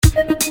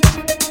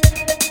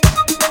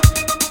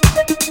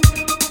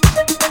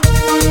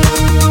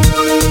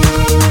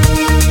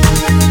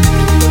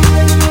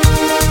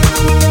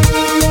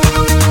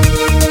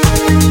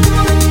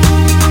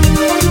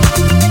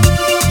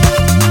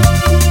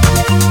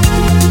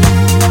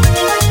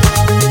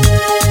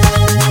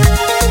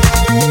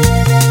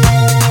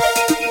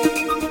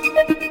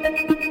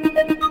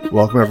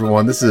Welcome,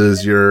 everyone. This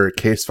is your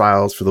case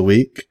files for the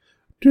week.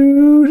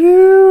 Do,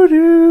 do,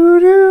 do,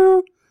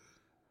 do.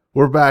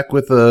 We're back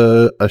with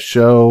a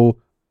show,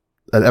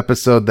 an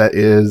episode that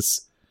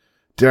is,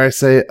 dare I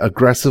say,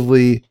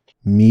 aggressively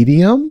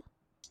medium?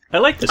 I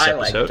like this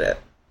episode. I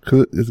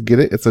liked it. Get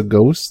it? It's a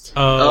ghost.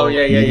 Oh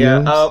yeah.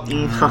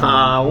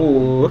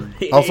 Ooh.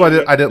 Also,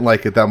 I didn't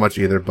like it that much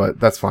either, but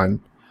that's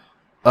fine.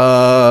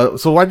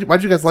 So why'd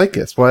you guys like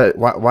this? Why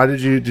did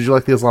you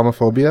like the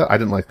Islamophobia? I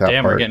didn't like that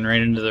Damn, part. we're getting right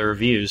into the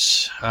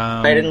reviews.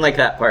 I didn't like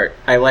that part.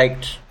 I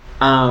liked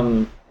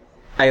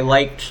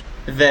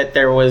that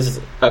there was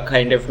a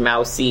kind of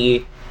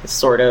mousy,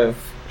 sort of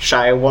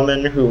shy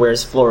woman who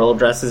wears floral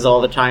dresses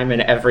all the time,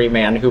 and every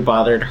man who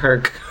bothered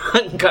her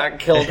got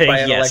killed by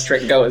an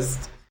electric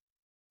ghost.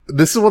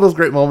 This is one of those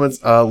great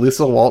moments.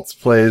 Lisa Waltz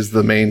plays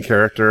the main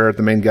character,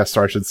 the main guest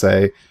star, I should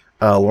say,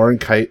 Lauren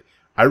Kite.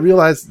 I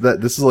realized that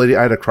this is a lady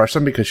I had a crush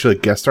on because she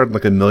guest starred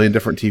in a million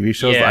different TV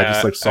shows. Yeah, I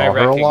just saw her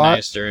a lot. I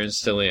recognized her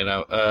instantly.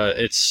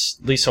 It's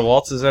Lisa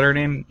Waltz. Is that her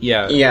name?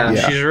 Yeah.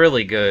 She's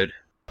really good.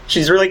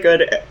 She's really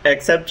good.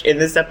 Except in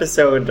this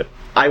episode,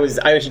 I was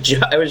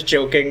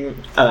joking.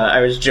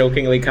 I was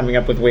jokingly coming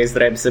up with ways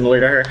that I'm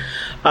similar to her.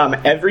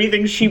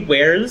 Everything she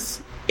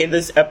wears in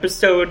this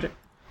episode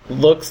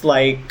looks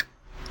like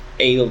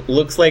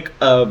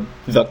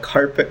the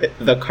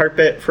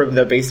carpet from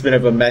the basement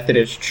of a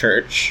Methodist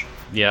church.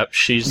 Yep,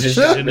 she's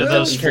into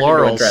those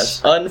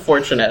florals.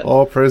 Unfortunate.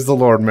 Oh, praise the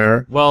Lord,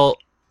 Mare. Well,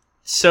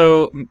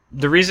 so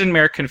the reason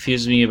Mare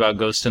confused me about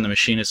Ghost in the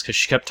Machine is because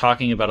she kept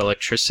talking about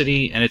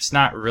electricity, and it's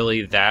not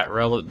really that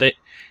relevant.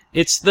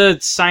 It's the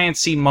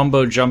science-y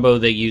mumbo-jumbo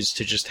they use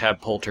to just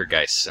have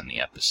poltergeists in the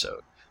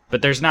episode.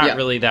 But there's not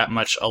really that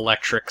much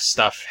electric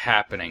stuff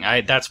happening.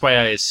 That's why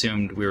I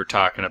assumed we were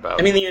talking about.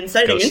 I mean, the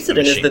inciting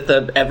incident is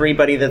that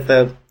everybody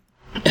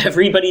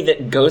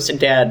that Ghost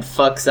Dad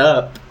fucks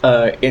up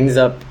ends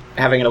up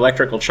having an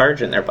electrical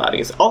charge in their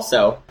bodies.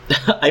 Also,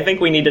 I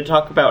think we need to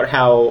talk about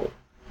how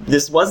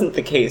this wasn't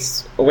the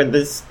case when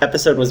this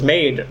episode was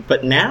made,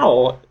 but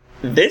now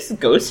this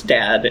Ghost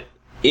Dad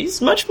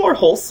is much more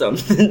wholesome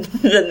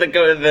than the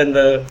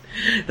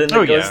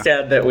Ghost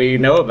Dad that we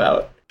know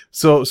about.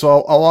 So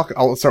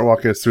I'll start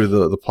walking us through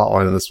the plot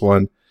line of this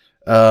one.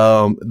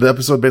 The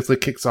episode basically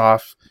kicks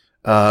off.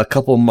 A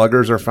couple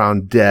muggers are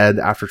found dead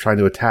after trying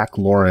to attack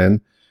Lauren.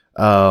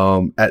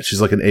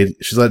 She's at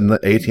an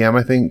ATM,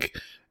 I think.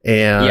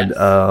 And,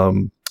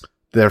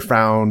 they're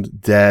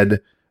found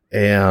dead,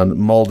 and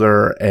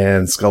Mulder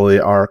and Scully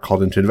are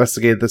called in to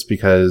investigate this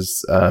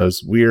because, it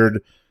was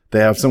weird. They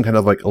have some kind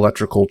of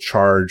electrical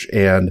charge,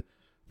 and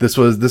this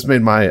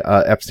made my,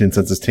 Epstein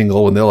senses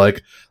tingle when they're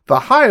like, the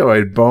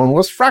hyoid bone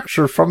was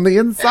fractured from the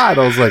inside.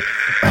 I was like,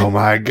 oh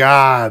my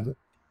God.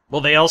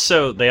 Well, they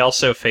also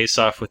face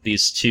off with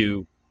these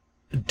two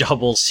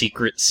double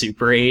secret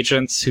super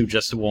agents who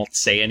just won't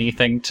say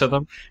anything to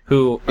them.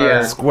 Who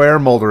are Square,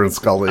 Mulder, and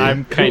Scully.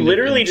 I'm kind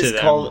literally of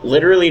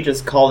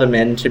just call them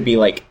in to be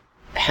like,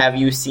 have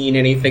you seen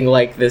anything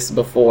like this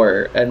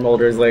before? And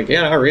Mulder's like,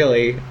 yeah,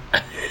 really.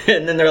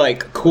 And then they're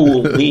like,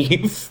 cool,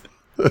 leave.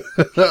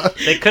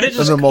 They could have just.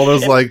 And then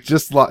Mulder's like,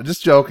 just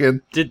joking.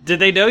 Did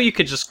they know you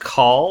could just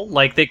call?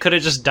 They could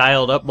have just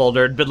dialed up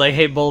Mulder and been like,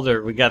 "Hey,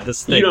 Mulder, we got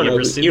this thing." You don't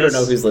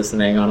know who's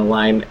listening on a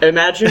line.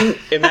 Imagine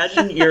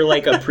you're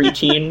like a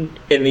preteen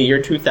in the year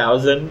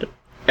 2000,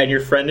 and your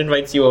friend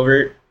invites you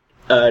over.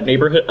 A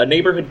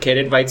neighborhood kid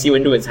invites you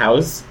into his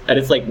house, and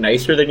it's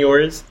nicer than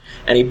yours.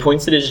 And he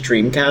points at his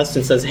Dreamcast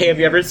and says, "Hey, have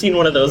you ever seen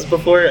one of those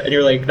before?" And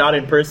you're like, "Not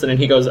in person." And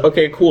he goes,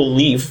 "Okay, cool,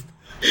 leave."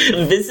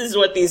 This is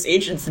what these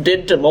agents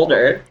did to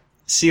Mulder.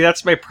 See,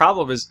 that's my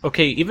problem is,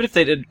 okay, even if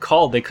they didn't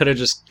call, they could have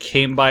just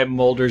came by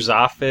Mulder's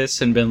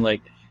office and been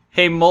like,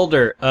 "Hey,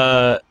 Mulder,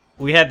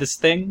 we had this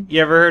thing.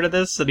 You ever heard of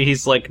this?" And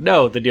he's like,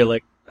 "No." Then you're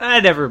like,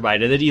 never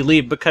mind. And then you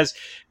leave because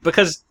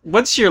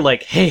once you're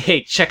like,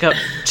 hey, check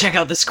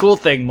out this cool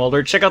thing,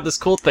 Mulder. Check out this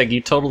cool thing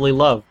you totally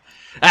love.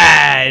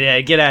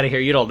 Get out of here.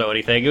 You don't know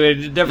anything.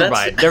 Never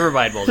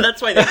mind, Mulder.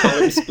 That's why they call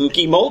him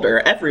Spooky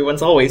Mulder.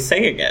 Everyone's always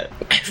saying it.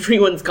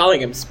 Everyone's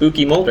calling him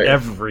Spooky Mulder.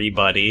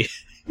 Everybody.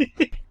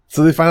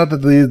 So they find out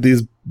that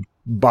these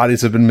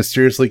bodies have been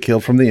mysteriously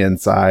killed from the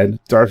inside.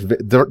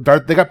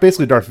 They got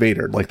basically Darth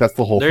Vader. That's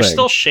the whole thing. They're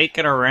still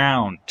shaking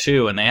around,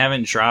 too, and they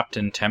haven't dropped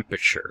in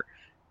temperature.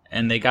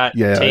 And they got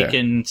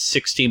taken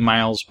 60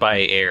 miles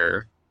by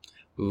air.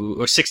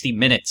 Or 60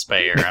 minutes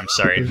by air, I'm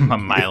sorry. A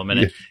mile a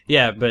minute.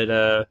 Yeah, but...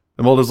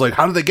 And Mulder's like,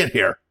 how did they get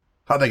here?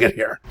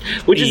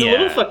 Which is a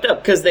little fucked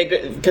up, because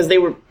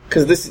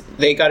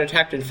they got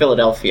attacked in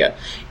Philadelphia.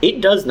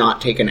 It does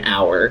not take an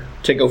hour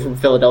to go from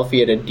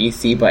Philadelphia to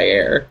DC by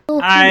air.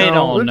 I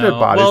don't know.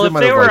 Well, if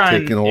they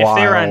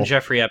were on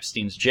Jeffrey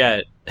Epstein's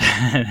jet,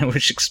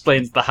 which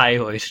explains the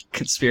hyoid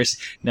conspiracy.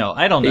 No,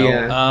 I don't know.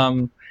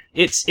 Yeah.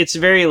 It's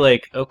very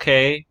like,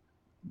 okay.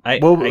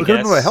 It could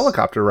have been a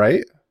helicopter,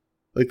 right?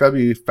 Like, that'd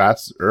be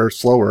fast or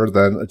slower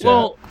than a jet.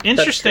 Well,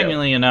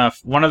 interestingly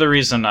enough, one of the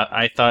reasons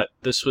I thought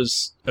this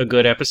was a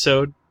good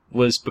episode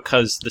was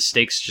because the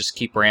stakes just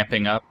keep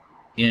ramping up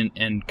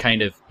in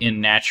kind of in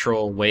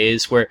natural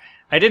ways where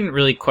I didn't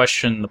really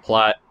question the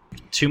plot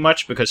too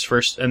much because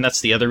first, and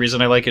that's the other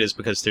reason I like it, is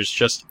because there's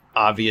just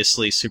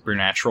obviously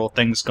supernatural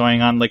things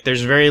going on. Like,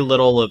 there's very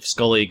little of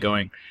Scully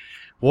going,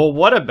 well,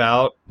 what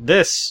about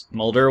this,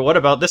 Mulder? What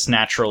about this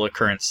natural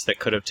occurrence that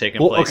could have taken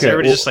place? Okay,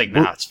 Everybody's just like,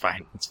 nah, it's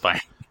fine. It's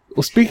fine.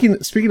 Well,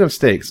 speaking of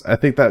stakes, I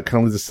think that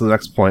kind of leads us to the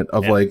next point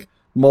of like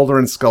Mulder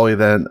and Scully.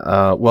 Then,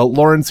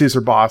 Lauren sees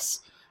her boss.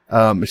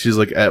 She's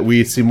like,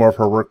 we see more of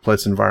her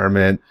workplace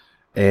environment,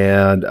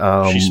 and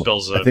she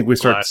spills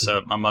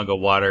a mug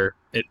of water.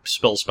 It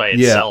spills by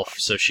itself,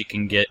 so she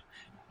can get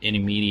an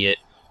immediate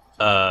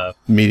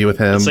meeting with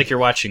him. It's like you're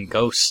watching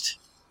Ghost.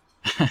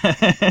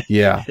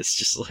 Yeah, it's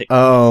just like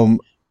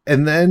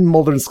and then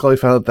Mulder and Scully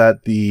found out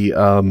that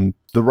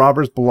the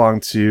robbers belong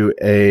to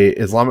a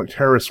Islamic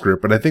terrorist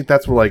group, and I think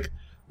that's where like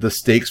the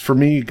stakes for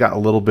me got a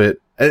little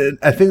bit.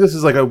 I think this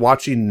is like a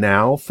watching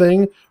now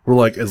thing. Where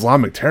like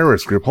Islamic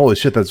terrorist group, holy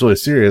shit, that's really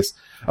serious.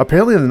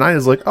 Apparently, in the night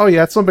is like, oh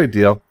yeah, it's no big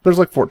deal. There's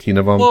like 14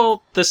 of them.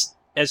 Well, they're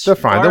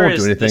fine. They won't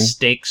do anything. The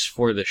stakes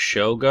for the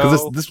show go,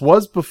 because this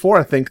was before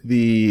I think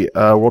the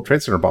World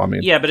Trade Center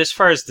bombing. Yeah, but as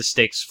far as the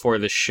stakes for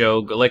the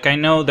show go, like I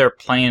know they're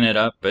playing it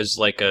up as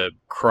like a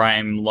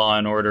crime, Law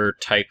and Order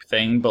type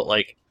thing, but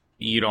like.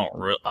 You don't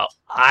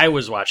I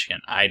was watching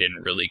it. I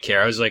didn't really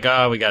care. I was like,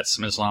 oh, we got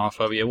some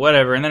Islamophobia,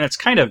 whatever. And then it's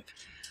kind of,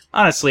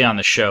 honestly, on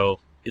the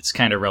show, it's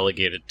kind of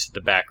relegated to the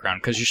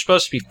background because you're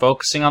supposed to be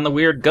focusing on the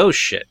weird ghost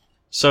shit.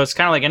 So it's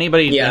kind of like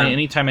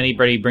anytime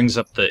anybody brings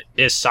up the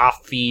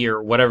Isafi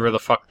or whatever the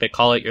fuck they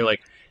call it, you're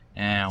like,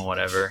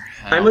 whatever.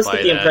 I must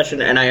get the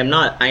impression, and I am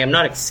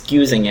not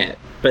excusing it,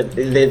 but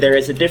there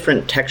is a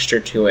different texture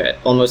to it.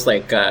 Almost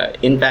like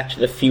in Back to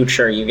the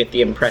Future, you get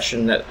the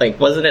impression that, like,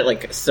 wasn't it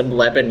like some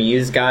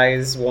Lebanese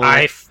guys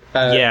want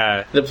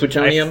the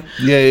plutonium?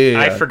 Yeah.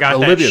 I forgot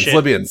the that shit.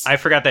 Libyans. I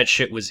forgot that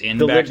shit was in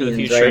the Back to the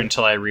Libyans, Future right?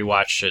 Until I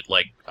rewatched it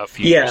like a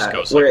few years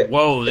ago. It's like,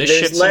 whoa, this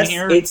shit's in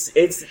here?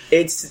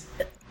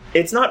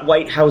 It's not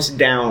White House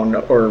Down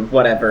or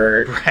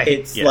whatever. Right,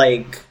 it's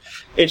like...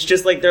 It's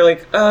just like they're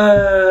like,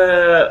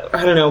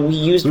 I don't know. We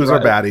used who's our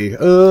baddie?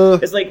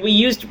 It's like we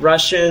used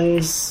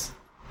Russians.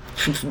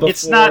 Before.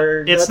 It's not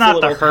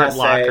the Hurt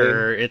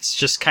Locker. It's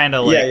just kind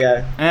of like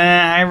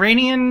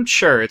Iranian.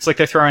 Sure, it's like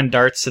they're throwing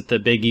darts at the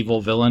big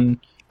evil villain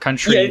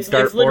country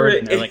dartboard,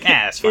 and they're like,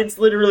 it's fine. It's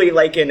literally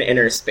like in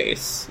Inner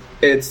Space.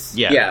 It's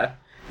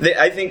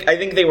I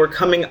think they were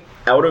coming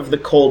out of the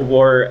Cold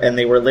War and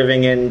they were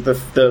living in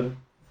the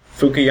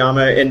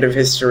Fukuyama end of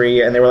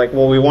history, and they were like,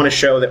 well, we want to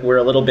show that we're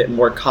a little bit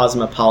more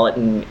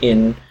cosmopolitan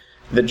in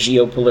the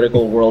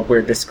geopolitical world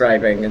we're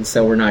describing, and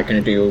so we're not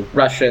going to do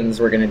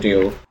Russians, we're going to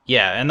do...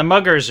 Yeah, and the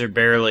muggers are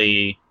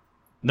barely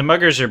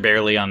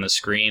on the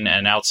screen,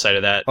 and outside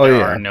of that,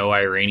 there are no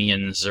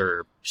Iranians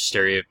or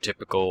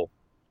stereotypical,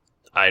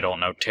 I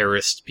don't know,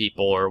 terrorist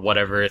people or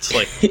whatever. It's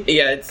like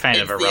it's kind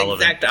of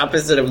irrelevant. The exact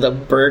opposite of the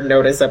Burn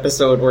Notice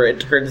episode where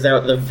it turns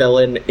out the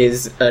villain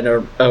is an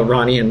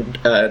Iranian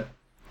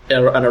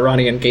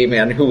gay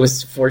man who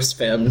was force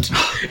femmed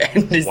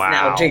and is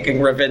now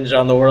taking revenge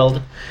on the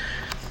world.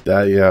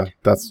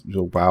 That's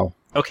wow.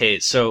 Okay,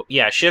 so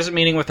she has a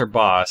meeting with her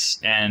boss,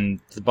 and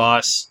the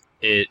boss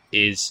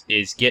is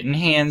getting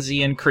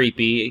handsy and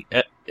creepy.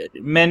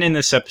 Men in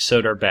this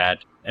episode are bad,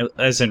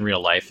 as in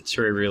real life. It's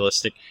very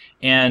realistic.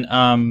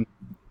 And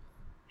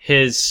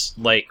his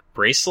like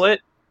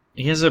bracelet.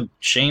 He has a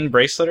chain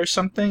bracelet or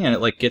something, and it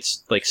like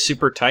gets like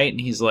super tight,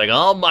 and he's like,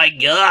 "Oh my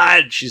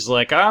god!" She's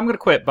like, "I'm gonna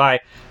quit." Bye.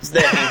 It's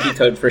the hanky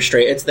code for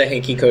straight. It's the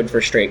hanky code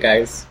for straight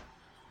guys.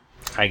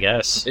 I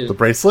guess the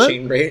bracelet,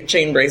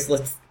 chain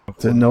bracelets.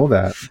 Didn't know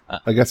that.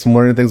 I guess I'm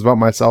learning things about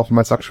myself and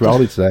my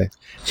sexuality today.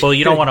 Well,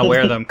 you don't want to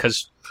wear them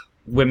because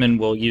women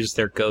will use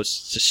their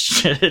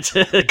ghosts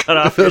to cut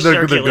off their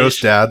circulation. Their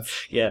ghost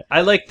dads. Yeah,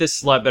 I like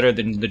this a lot better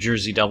than the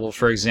Jersey Devil,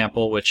 for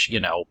example, which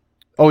of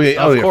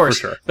course.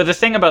 For sure. But the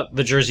thing about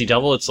the Jersey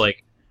Devil, it's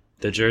like,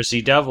 the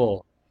Jersey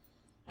Devil,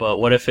 but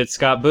what if it's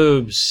got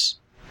boobs?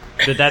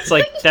 But that's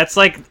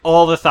like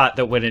all the thought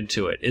that went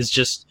into it. Is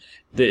just,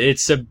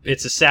 it's a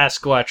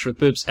Sasquatch with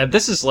boobs. And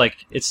this is like,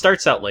 it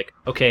starts out like,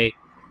 okay,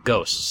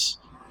 ghosts.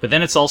 But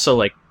then it's also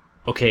like,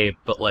 okay,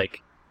 but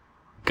like,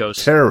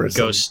 ghost... terrorism.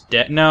 Ghost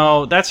dad.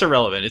 No, that's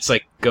irrelevant. It's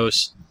like,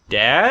 ghost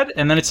dad?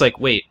 And then it's like,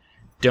 wait,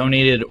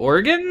 donated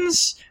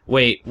organs?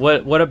 Wait,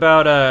 what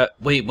about,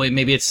 wait,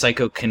 maybe it's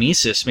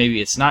psychokinesis.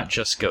 Maybe it's not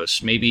just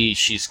ghosts. Maybe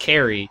she's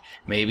Carrie.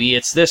 Maybe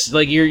it's this.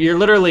 Like, you're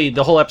literally,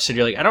 the whole episode,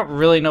 you're like, I don't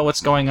really know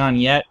what's going on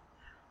yet.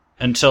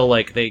 Until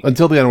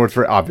the end where it's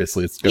very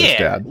obviously it's ghost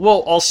dad.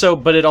 Well,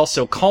 but it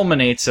also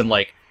culminates in,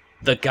 like,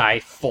 the guy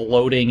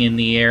floating in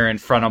the air in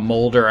front of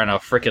Mulder and a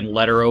freaking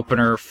letter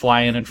opener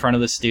flying in front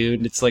of this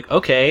dude. It's like,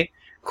 okay,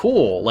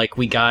 cool. Like,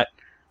 we got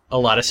a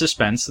lot of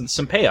suspense and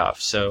some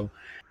payoff. So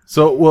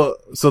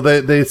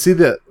they see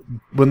that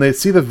when they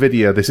see the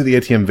video, they see the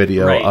ATM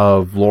video Right.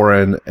 of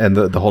Lauren and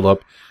the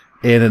holdup,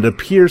 and it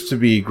appears to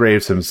be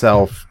Graves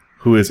himself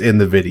who is in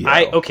the video.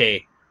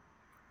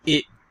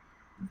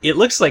 It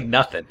looks like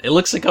nothing. It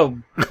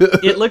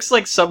looks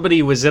like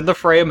somebody was in the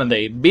frame and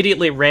they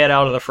immediately ran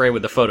out of the frame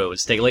when the photo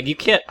was taken. Like,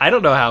 I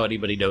don't know how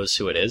anybody knows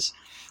who it is.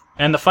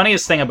 And the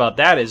funniest thing about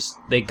that is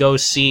they go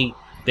see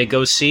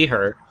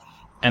her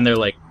and they're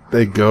like,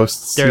 They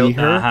ghost see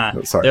her? Uh-huh.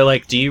 Oh, sorry. They're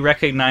like, "Do you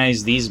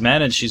recognize these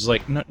men?" And she's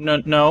like, "No,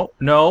 not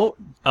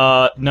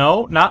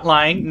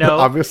lying, no."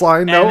 Obvious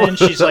line, no. And then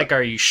she's like,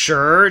 "Are you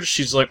sure?" And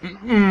she's like,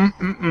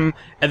 "Mm-mm."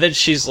 And then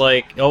she's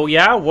like, "Oh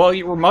yeah, well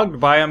you were mugged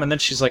by him." And then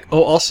she's like,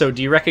 "Oh, also,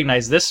 do you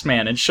recognize this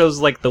man?" And shows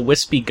like the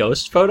wispy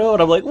ghost photo.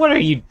 And I'm like, "What are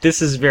you?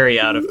 This is very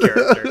out of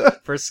character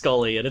for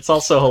Scully." And it's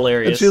also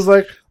hilarious. And she's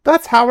like,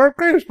 "That's Howard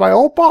Graves, my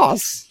old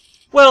boss."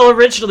 Well,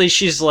 originally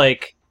she's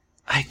like,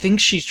 I think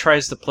she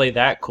tries to play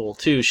that cool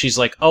too. She's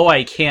like, "Oh,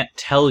 I can't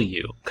tell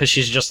you," because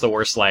she's just the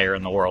worst liar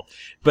in the world.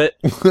 But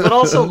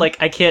also, like,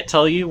 I can't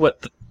tell you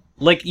what.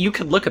 Like, you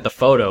could look at the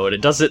photo and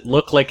it doesn't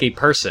look like a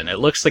person. It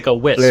looks like a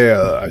wisp.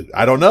 Yeah,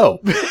 I don't know.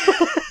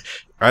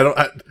 I don't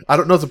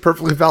know. It's a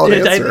perfectly valid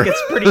answer. I think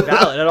it's pretty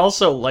valid. And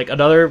also, like,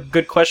 another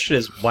good question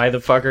is, why the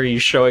fuck are you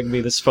showing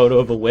me this photo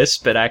of a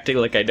wisp and acting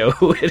like I know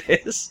who it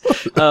is?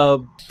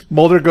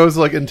 Mulder goes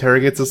like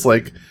interrogates this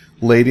like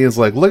lady and is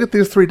like, "Look at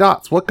these 3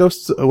 dots. What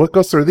ghosts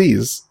are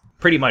these?"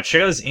 Pretty much.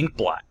 Check out this ink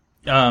blot.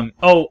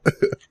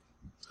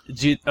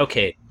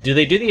 Do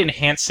they do the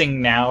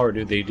enhancing now or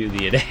do they do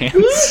the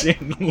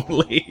enhancing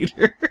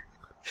later?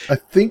 I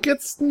think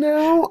it's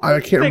now. I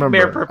can't Mayor remember.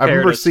 I prepared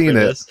remember us seeing for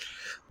it.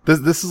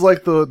 This is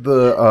like the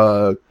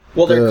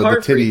their car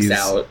the freaks titties.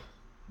 out.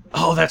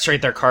 Oh, that's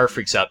right. Their car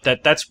freaks out.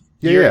 Yeah.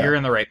 You're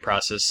in the right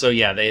process. So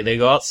yeah, they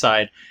go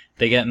outside.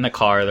 They get in the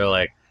car. They're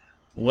like,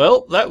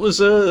 "Well, that was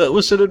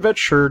an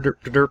adventure."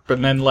 Derp, derp.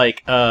 And then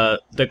like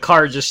the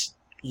car just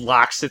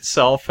locks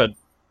itself and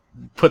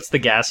puts the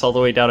gas all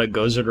the way down and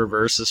goes in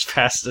reverse as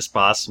fast as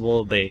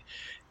possible. They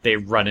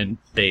run in.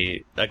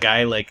 A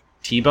guy like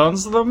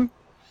T-bones them.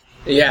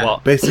 Yeah,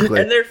 Well,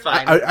 Basically, and they're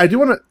fine. I do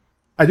want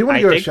to give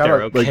a think shout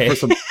they're out like okay. for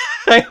some.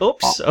 I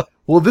hope so.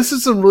 Well, this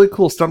is some really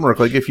cool stunt work.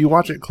 Like if you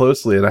watch it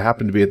closely, and I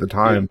happened to be at the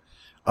time,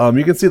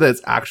 you can see that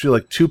it's actually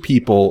like 2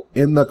 people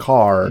in the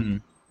car,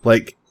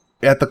 like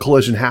at the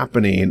collision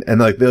happening,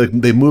 and like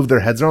they move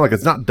their heads around. Like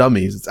it's not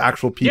dummies; it's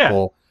actual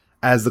people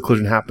as the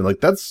collision happened.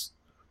 Like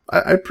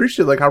I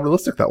appreciate like how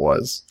realistic that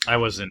was. I I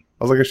was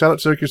like a shout out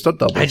to like your stunt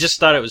double. I just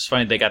thought it was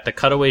funny. They got the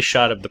cutaway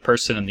shot of the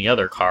person in the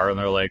other car, and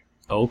they're like,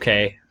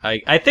 "Okay."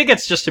 I think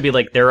it's just to be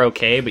like, they're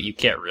okay, but you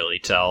can't really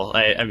tell.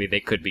 I mean, they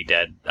could be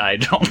dead. I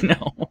don't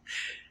know.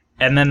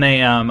 And then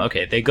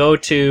they go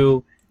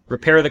to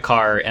repair the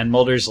car, and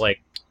Mulder's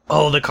like,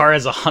 "Oh, the car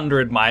has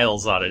 100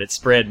 miles on it. It's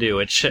brand new."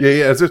 yeah,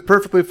 it's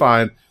perfectly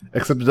fine,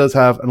 except it does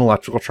have an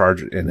electrical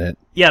charge in it.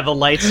 Yeah, the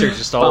lights are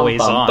just always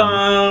Bum, bum,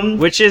 on, bum.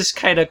 which is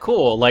kind of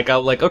cool. Like,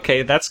 I'm like,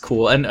 okay, that's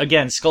cool. And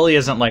again, Scully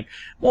isn't like,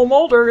 "Well,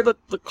 Mulder,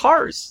 the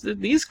cars,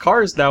 these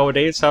cars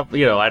nowadays have,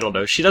 I don't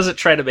know." She doesn't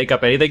try to make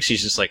up anything.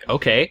 She's just like,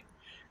 okay,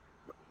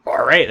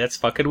 all right, that's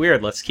fucking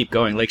weird. Let's keep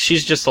going. Like,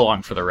 she's just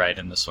along for the ride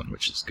in this one,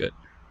 which is good.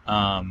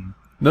 No.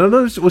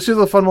 Well, she's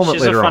a fun moment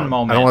She's a later fun on.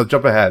 moment. I don't want to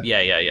jump ahead.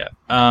 Yeah.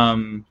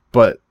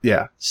 But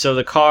yeah, So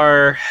the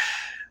car,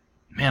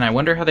 man, I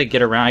wonder how they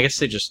get around. I guess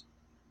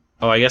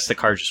the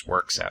car just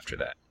works after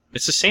that.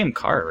 It's the same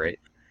car, right?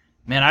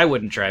 Man, I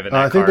wouldn't drive in that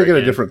car. I think they get a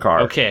again. different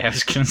car. Okay, I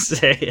was gonna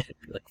say,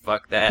 I'd be like,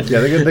 fuck that.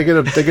 Yeah, they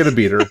get a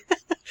beater.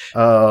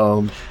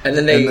 And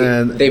then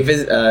they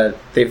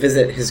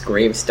visit his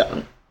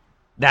gravestone.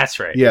 That's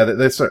right. Yeah,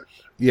 they start.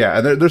 Yeah,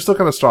 and they're still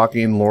kind of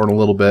stalking Lauren a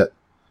little bit.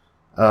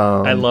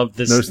 I love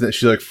this. Noticing that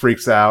she like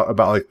freaks out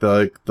about like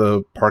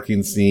the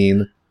parking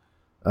scene.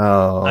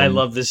 I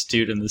love this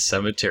dude in the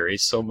cemetery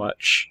so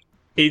much.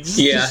 He's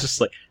just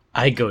like,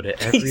 "I go to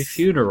every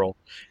funeral,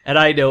 and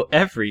I know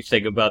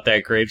everything about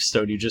that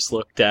gravestone you just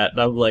looked at." And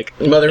I'm like,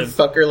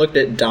 Motherfucker looked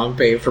at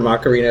Dompe from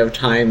Ocarina of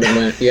Time and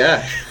went,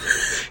 "Yeah."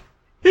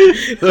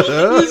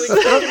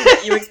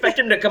 You expect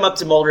him to come up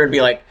to Mulder and be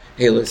like,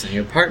 "Hey, listen,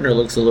 your partner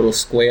looks a little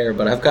square,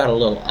 but I've got a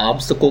little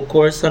obstacle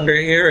course under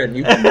here, and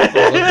you can have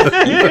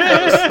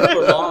a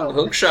super long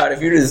hook shot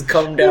if you just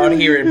come down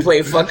here and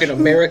play fucking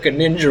American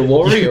Ninja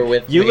Warrior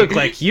with me." You look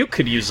like you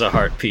could use a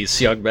heart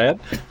piece, young man.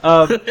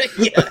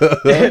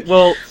 Yeah.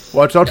 Well,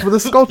 Watch out for the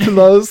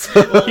sculptulas.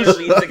 He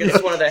leans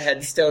against one of the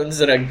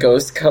headstones and a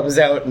ghost comes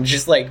out and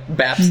just like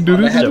baps him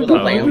on the head with a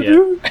lamp.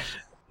 Yeah.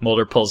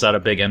 Mulder pulls out a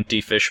big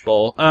empty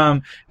fishbowl.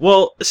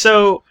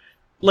 So,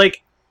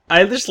 like,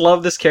 I just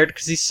love this character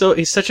because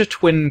he's such a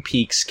Twin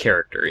Peaks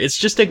character. It's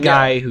just a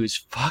guy who's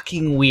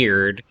fucking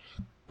weird,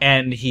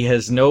 and he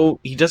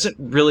doesn't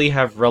really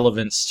have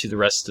relevance to the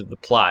rest of the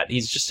plot.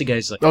 He's just a guy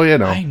who's like, Oh yeah,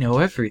 no. I know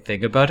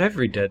everything about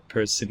every dead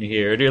person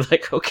here. And you're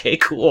like, okay,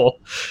 cool.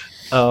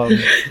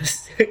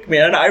 Sick,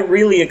 man. I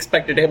really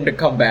expected him to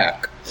come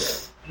back.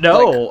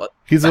 No.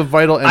 He's a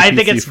vital NPC. I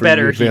think it's for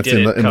better you he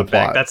advancing didn't in come the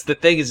back. plot. That's the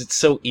thing, is it's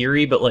so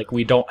eerie, but like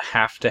we don't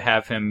have to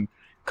have him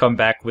come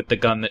back with the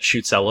gun that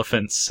shoots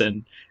elephants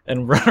and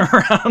run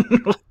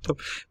around with them.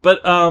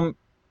 But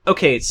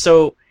okay,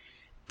 so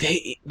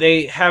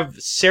they have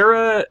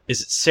Sarah.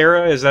 Is it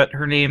Sarah? Is that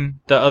her name?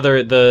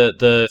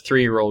 The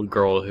 3-year-old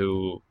girl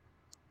who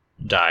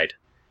died.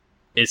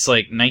 It's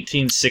like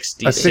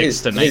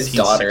 1966 to 1960. his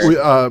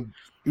daughter.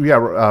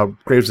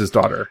 Graves'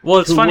 daughter. Well,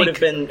 it's funny.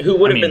 Who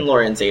would have been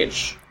Lauren's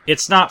age?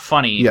 It's not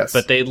funny, Yes.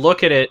 but they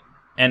look at it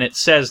and it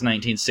says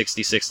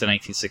 1966 to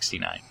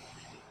 1969.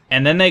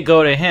 And then they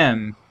go to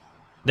him,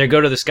 they go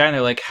to this guy and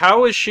they're like,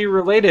 how is she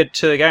related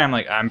to the guy? I'm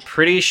like, I'm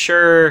pretty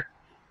sure,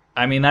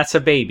 I mean, that's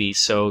a baby,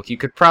 so you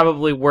could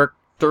probably work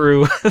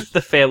through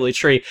the family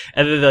tree.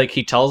 And then like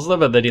he tells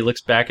them, and then he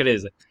looks back at it,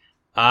 he's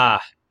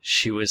like,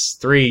 she was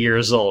 3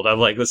 years old. I'm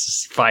like, this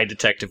is fine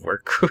detective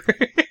work.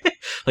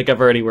 Like,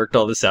 I've already worked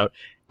all this out.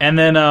 And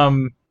then,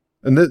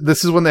 And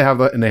this is when they have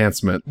the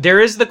enhancement. there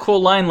is the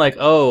cool line, like,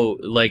 oh,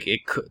 like,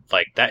 it could,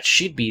 like, that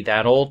she'd be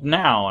that old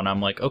now. And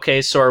I'm like,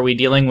 okay, so are we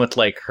dealing with,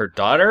 like, her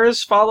daughter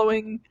is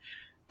following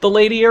the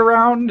lady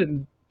around?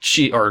 And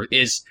or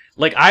is,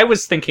 like, I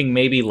was thinking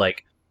maybe,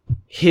 like,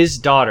 his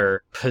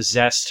daughter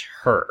possessed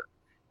her.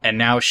 And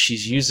now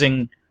she's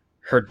using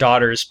her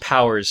daughter's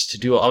powers to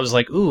do, I was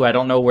like, ooh, I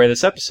don't know where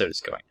this episode is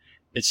going.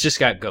 It's just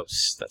got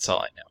ghosts. That's all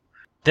I know.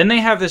 Then they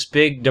have this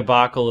big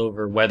debacle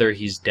over whether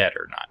he's dead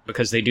or not,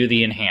 because they do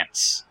the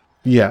enhance.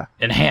 Yeah.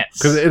 Enhance.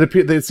 Because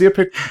they see a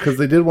picture, because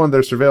they did one of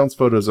their surveillance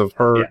photos of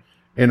her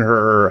in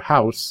her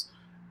house,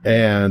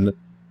 and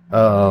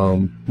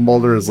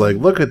Mulder is like,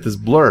 look at this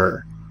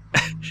blur.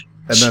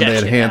 And then they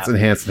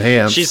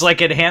enhance. She's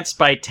like, enhanced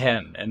by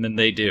 10, and then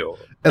they do.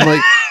 And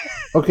like,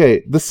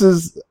 okay, this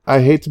is,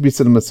 I hate to be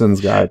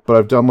CinemaSins guy, but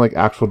I've done like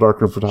actual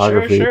darkroom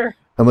photography. Sure.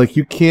 And like,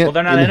 you can't Well,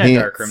 they're not enhance. in a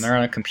darkroom, they're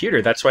on a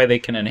computer. That's why they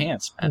can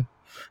enhance, man.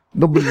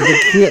 No, but they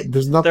can't.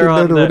 There's nothing They're there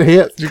on to the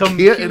enhance. You can't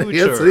enhance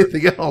computer.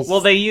 anything else. Well,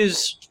 they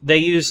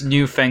use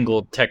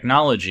newfangled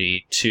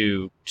technology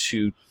to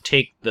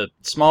take the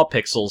small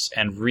pixels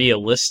and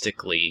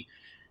realistically,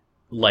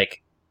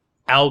 like,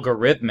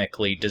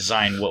 algorithmically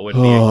design what would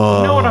be.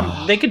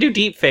 They can do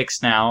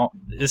deepfakes now.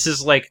 This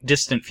is like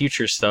distant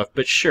future stuff,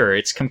 but sure,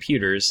 it's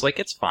computers. Like,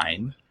 it's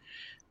fine.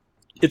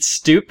 It's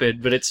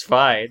stupid, but it's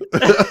fine.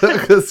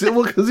 Because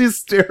he's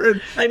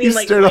staring. I He's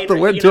staring out the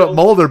window at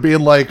Mulder,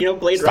 being like,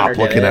 Blade "Stop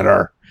Runner looking at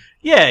her."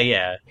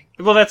 Yeah.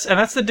 Well,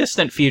 that's the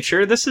distant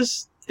future.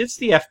 It's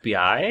the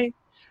FBI.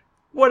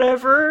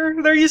 Whatever.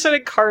 They're using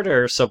a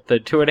Carter or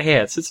something to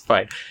enhance. It's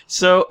fine.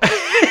 So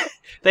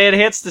they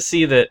enhance to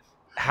see that.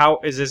 How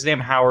is his name?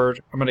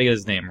 Howard. I'm gonna get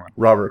his name wrong.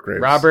 Robert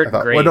Graves. Robert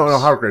Graves. Well, no,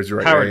 Howard Graves. You're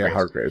right. Howard Yeah, Graves.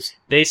 Howard Graves.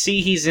 They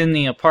see he's in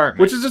the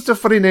apartment, Which is just a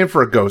funny name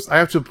for a ghost. I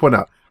have to point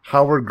out,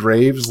 Howard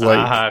Graves.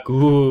 Like, why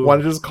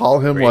don't you just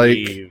call him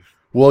like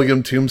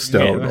William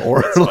Tombstone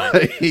or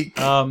like?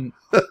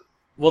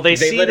 Well, they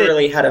see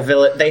literally had a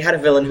villain. They had a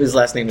villain whose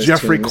last name was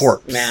Jeffrey Toombs.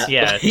 Corpse. Matt.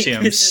 Yeah,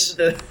 Toombs.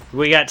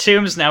 We got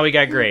Toombs, now we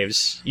got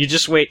Graves. You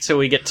just wait till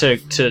we get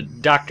to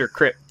Dr.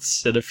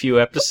 Crypts in a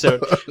few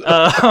episodes.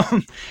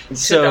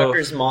 So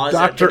Doctors Moz,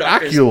 Dr.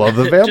 Acula,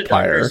 the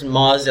vampire. Doctors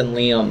Moz and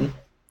Liam.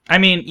 I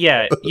mean,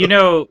 yeah, you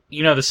know,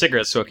 the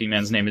cigarette smoking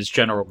man's name is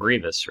General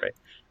Grievous, right?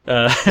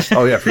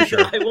 Oh yeah, for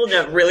sure. I will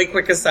never. Really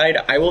quick aside.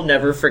 I will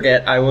never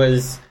forget. I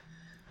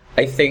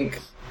think,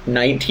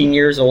 19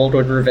 years old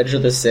when Revenge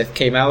of the Sith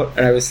came out,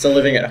 and I was still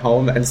living at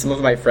home, and some of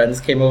my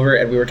friends came over,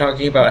 and we were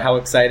talking about how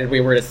excited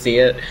we were to see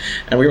it,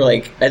 and we were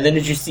like, and then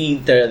did you see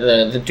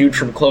the dude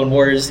from Clone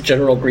Wars,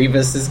 General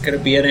Grievous, is going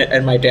to be in it,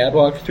 and my dad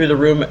walked through the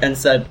room and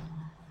said,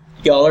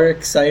 y'all are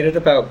excited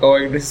about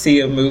going to see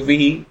a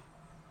movie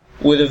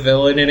with a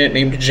villain in it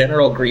named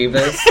General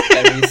Grievous?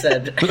 And we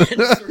said,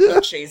 and sort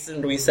of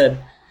chastened, we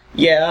said,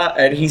 yeah,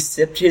 and he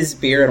sipped his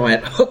beer and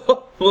went,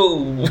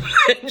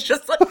 and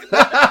just like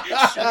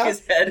shook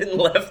his head and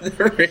left the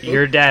room.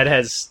 Your dad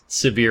has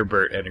severe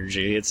Bert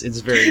energy. It's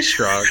very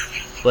strong.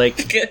 Like,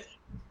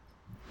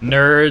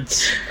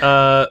 nerds.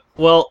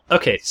 Well,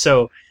 okay,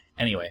 so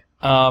anyway,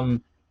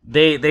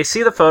 they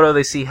see the photo,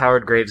 they see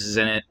Howard Graves is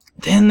in it.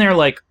 Then they're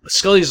like,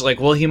 Scully's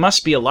like, well, he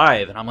must be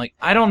alive. And I'm like,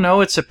 I don't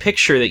know, it's a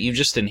picture that you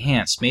just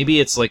enhanced.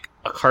 Maybe it's like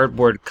a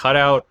cardboard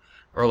cutout,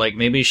 or like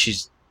maybe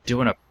she's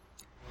doing a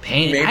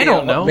painting. I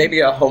don't know. Maybe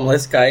a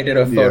homeless guy did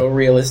a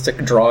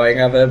photorealistic drawing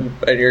of him,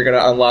 and you're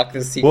gonna unlock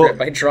the secret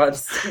by drawing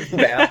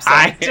maps.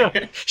 I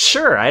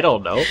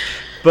don't know.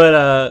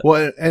 But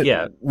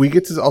yeah, we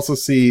get to also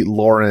see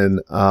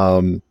Lauren.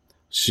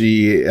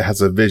 She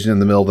has a vision in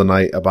the middle of the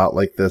night about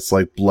like this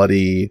like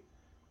bloody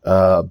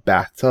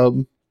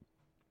bathtub.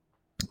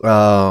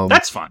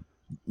 That's fun.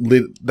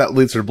 That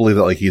leads her to believe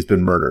that like he's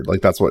been murdered.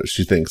 Like that's what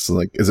she thinks. And,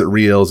 like, is it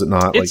real? Is it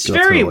not? It's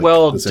like, very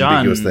well this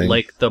done. thing.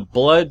 Like the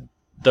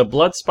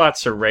blood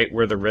spots are right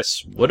where the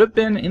wrists would have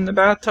been in the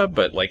bathtub,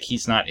 but like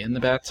he's not in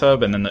the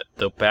bathtub, and then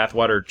the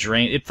bathwater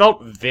drain. It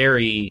felt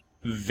very,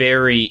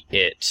 very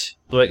It.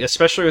 Like,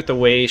 especially with the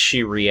way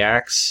she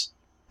reacts,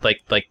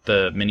 like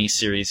the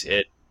miniseries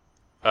It.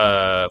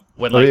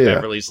 When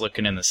Beverly's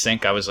looking in the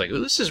sink, I was like,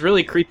 "Ooh, this is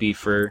really creepy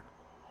for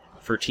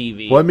for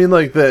TV. Well, I mean,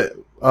 like,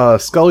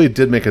 Scully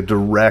did make a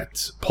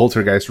direct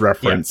Poltergeist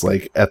reference,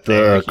 like, at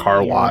the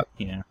car lot.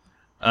 Yeah.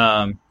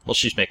 Well,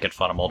 she's making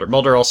fun of Mulder.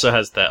 Mulder also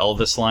has the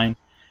Elvis line.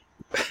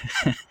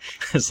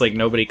 It's like,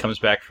 nobody comes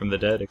back from the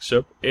dead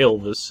except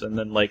Elvis. And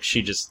then, like,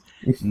 she just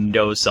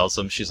no-sells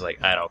him. She's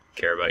like, I don't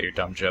care about your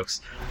dumb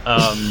jokes.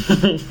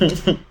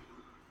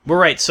 We're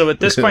right. So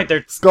at this point,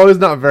 they're Scully's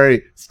not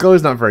very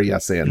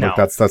yes-and. No.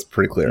 Like, that's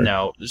pretty clear.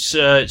 No.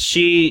 So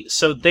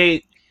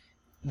they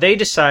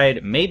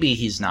decide maybe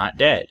he's not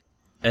dead.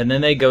 And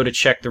then they go to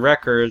check the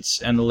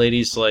records, and the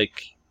lady's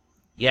like,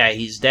 yeah,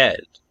 he's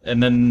dead.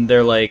 And then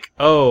they're like,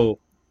 but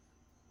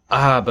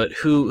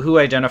who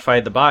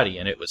identified the body?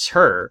 And it was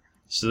her.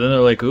 So then they're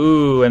like,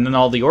 ooh, and then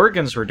all the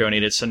organs were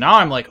donated. So now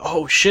I'm like,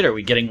 oh shit, are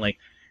we getting, like,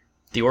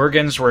 the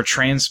organs were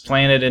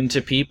transplanted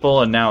into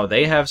people, and now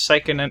they have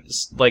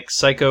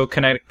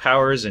psychokinetic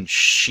powers, and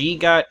she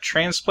got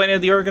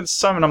transplanted the organs to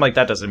some? And I'm like,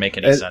 that doesn't make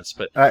any sense.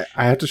 But I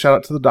have to shout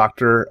out to the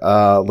doctor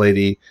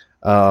lady.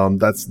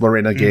 That's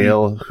Lorena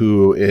Gale,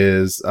 who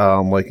is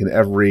like in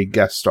every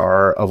guest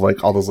star of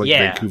like all those like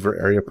Vancouver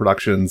area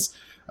productions.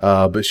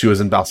 But she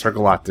was in Battlestar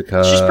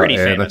Galactica. She's pretty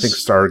famous. And I think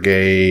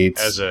Stargate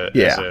as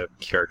a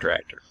character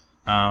actor.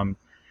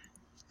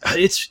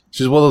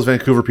 She's one of those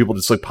Vancouver people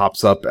just like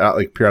pops up at,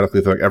 like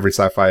periodically through like every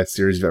sci-fi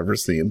series you've ever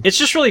seen. It's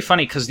just really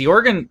funny because the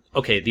organ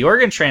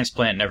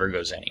transplant never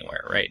goes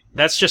anywhere, right?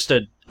 That's just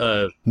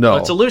no,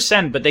 it's a loose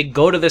end, but they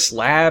go to this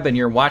lab and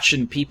you're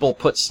watching people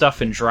put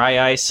stuff in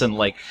dry ice and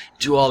like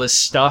do all this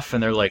stuff,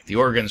 and they're like, the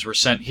organs were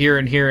sent here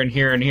and here and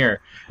here and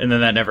here, and then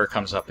that never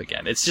comes up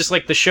again. It's just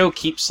like the show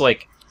keeps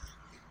like,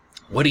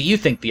 what do you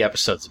think the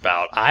episode's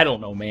about? I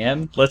don't know,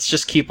 man. Let's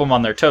just keep them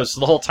on their toes.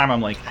 So the whole time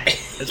I'm like,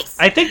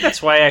 I think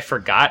that's why I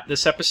forgot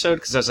this episode,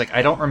 because I was like,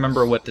 I don't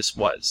remember what this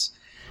was.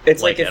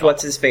 It's like if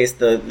what's his face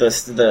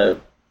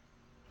the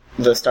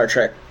Star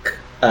Trek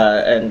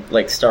and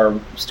like Star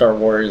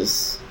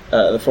Wars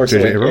the Force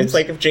Awakens. It's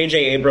like if J.J.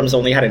 Abrams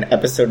only had an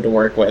episode to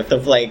work with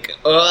of like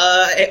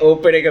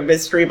opening a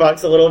mystery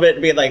box a little bit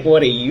and being like,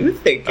 what do you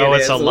think?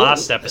 It's a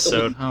lost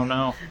episode. Oh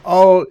no.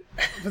 Oh,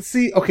 let's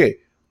see. Okay.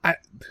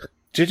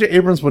 J.J.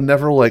 Abrams would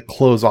never, like,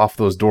 close off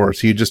those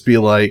doors. He'd just be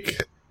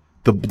like,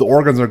 the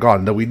organs are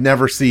gone. No, we'd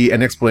never see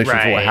an explanation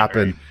for what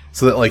happened. Right.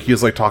 So that, like, he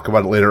was, like, talk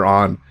about it later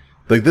on.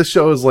 Like, this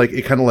show is, like,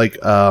 it kind of, like,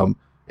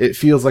 it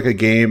feels like a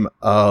game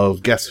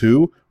of Guess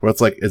Who, where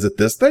it's like, is it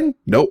this thing?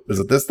 Nope. Is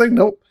it this thing?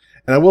 Nope.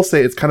 And I will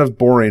say, it's kind of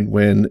boring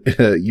when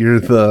you're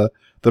the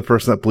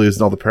person that believes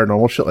in all the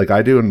paranormal shit like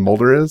I do and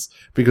Mulder is,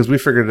 because we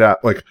figured it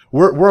out. Like,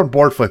 we're on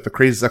board for, like, the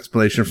craziest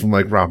explanation from,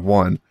 like, round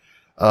one.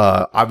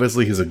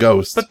 Obviously he's a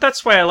ghost. But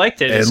that's why I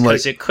liked it, is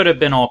because it could have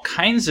been all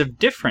kinds of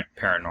different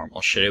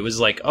paranormal shit. It was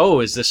like,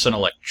 oh, is this an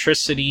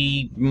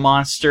electricity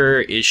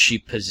monster? Is she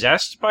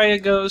possessed by a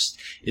ghost?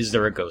 Is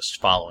there a ghost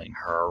following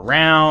her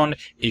around?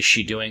 Is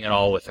she doing it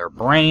all with her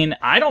brain?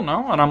 I don't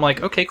know. And I'm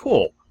like, okay,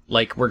 cool.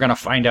 Like, we're gonna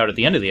find out at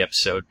the end of the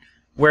episode.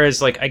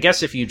 Whereas, like, I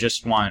guess if you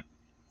just want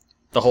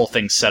the whole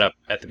thing set up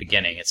at the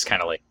beginning, it's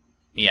kind of like,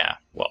 yeah,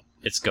 well,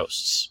 it's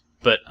ghosts.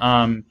 But,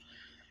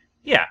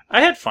 yeah, I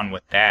had fun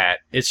with that.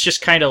 It's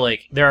just kind of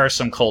like, there are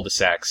some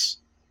cul-de-sacs.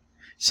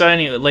 So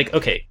anyway, like,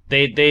 okay,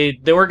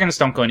 the organs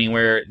don't go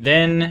anywhere.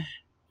 Then,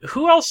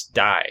 who else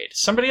died?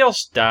 Somebody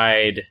else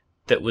died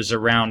that was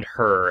around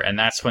her, and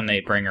that's when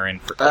they bring her in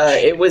for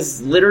questioning. It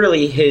was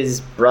literally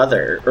his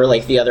brother, or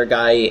like the other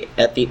guy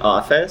at the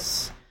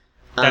office.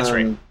 That's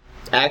right.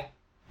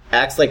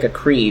 Acts like a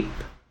creep.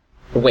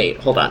 Wait,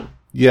 hold on.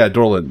 Yeah,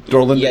 Dorland.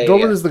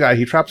 Dorland is the guy.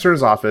 He traps her in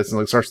his office and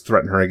like starts to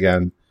threaten her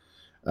again.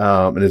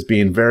 And is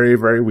being very,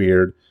 very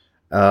weird.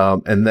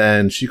 And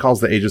then she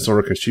calls the agents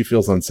over because she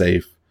feels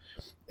unsafe.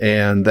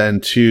 And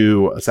then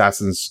two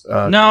assassins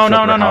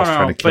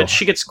No. But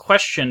she gets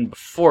questioned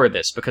before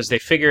this because they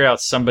figured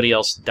out somebody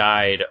else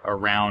died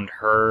around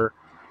her.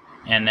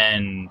 And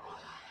then...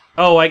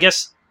 Oh, I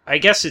guess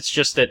it's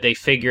just that they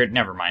figured...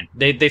 Never mind.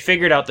 They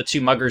figured out the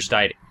two muggers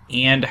died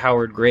and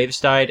Howard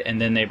Graves died, and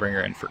then they bring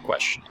her in for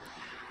questioning.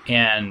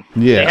 And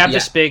they have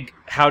this big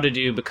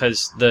how-to-do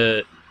because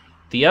the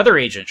other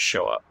agents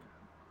show up,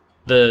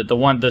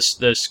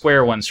 the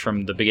square ones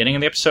from the beginning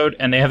of the episode,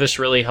 and they have this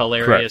really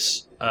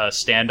hilarious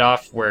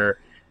standoff where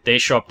they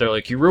show up. They're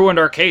like, "You ruined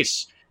our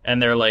case,"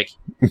 and they're like,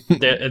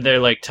 they're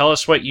like, "Tell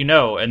us what you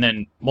know." And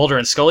then Mulder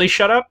and Scully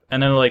shut up,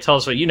 and then they're like, "Tell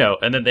us what you know,"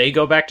 and then they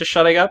go back to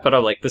shutting up. And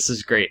I'm like, "This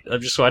is great."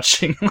 I'm just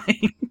watching.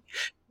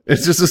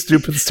 It's just a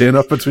stupid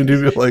standoff between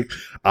two people. Like,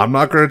 I'm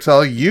not going to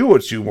tell you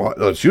what you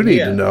need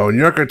to know, and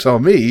you're not going to tell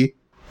me.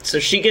 So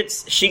she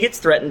gets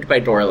threatened by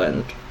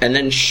Dorland, and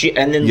then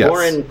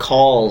Lauren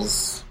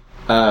calls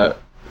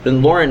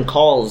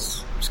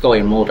Scully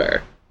and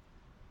Mulder.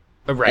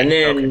 Right. And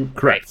then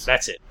correct.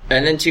 That's it.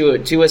 And then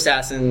two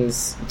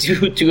assassins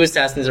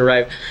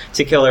arrive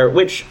to kill her,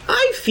 which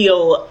I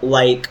feel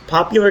like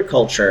popular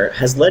culture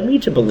has led me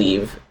to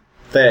believe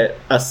that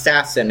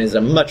assassin is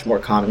a much more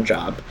common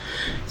job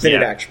than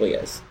it actually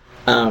is.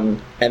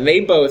 And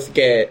they both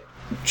get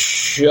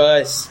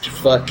just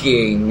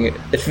fucking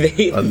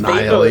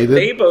annihilated.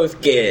 They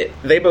both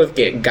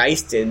get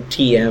geisted.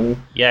 TM.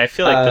 Yeah, I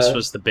feel like this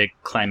was the big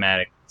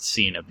climatic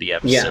scene of the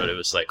episode. Yeah. It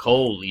was like,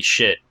 holy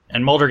shit.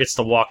 And Mulder gets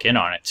to walk in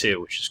on it,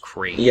 too, which is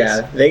crazy.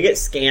 Yeah, they get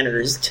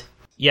scanners.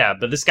 Yeah,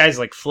 but this guy's,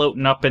 like,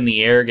 floating up in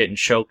the air, getting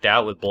choked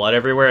out with blood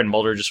everywhere, and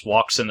Mulder just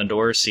walks in the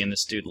door, seeing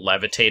this dude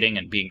levitating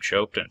and being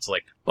choked, and it's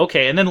like,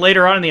 okay. And then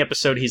later on in the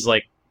episode, he's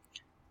like,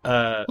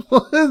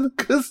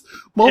 because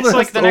Mulder It's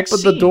like has the to next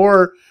open the scene.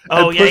 door.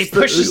 Oh, and yeah, he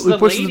pushes the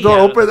lady door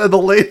out. open, and the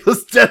lady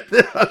was dead.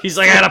 he's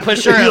like, I gotta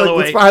push her He out of the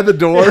looks way. behind the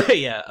door.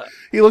 Yeah.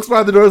 He looks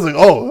behind the door. He's like,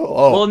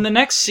 oh. Well, in the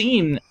next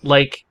scene,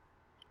 like,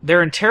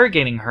 they're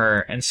interrogating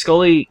her, and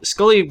Scully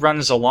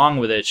runs along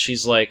with it.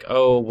 She's like,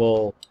 oh,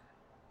 well,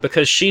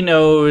 because she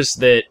knows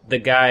that the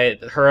guy,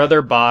 her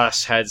other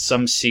boss, had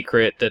some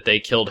secret that they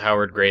killed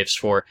Howard Graves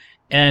for,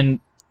 and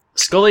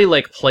Scully,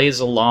 like, plays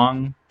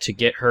along to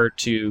get her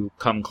to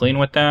come clean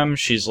with them.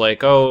 She's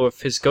like, oh,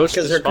 if his ghost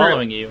is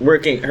following you.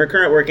 Her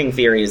current working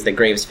theory is that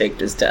Graves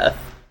faked his death.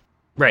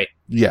 Right.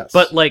 Yes.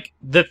 But, like,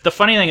 the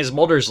funny thing is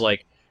Mulder's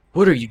like,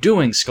 what are you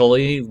doing,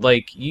 Scully?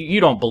 Like, you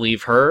don't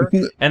believe her.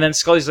 And then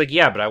Scully's like,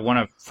 yeah, but I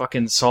want to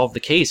fucking solve the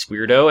case,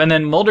 weirdo. And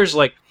then Mulder's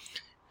like,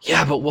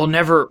 yeah, but we'll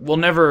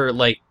never,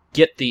 like,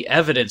 get the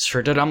evidence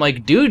for it. I'm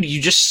like, dude,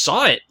 you just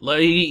saw it.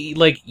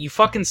 Like, you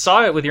fucking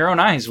saw it with your own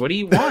eyes. What do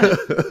you want?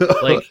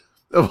 Like,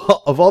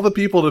 of all the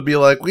people to be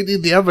like, we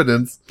need the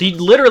evidence. he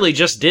literally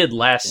just did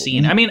last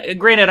scene. I mean,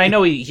 granted, I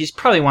know he's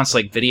probably wants,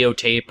 like,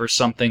 videotape or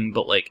something,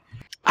 but, like,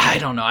 I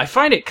don't know. I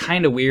find it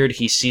kind of weird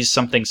he sees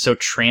something so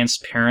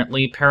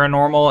transparently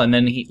paranormal, and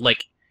then he,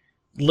 like,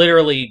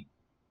 literally,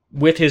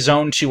 with his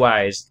own two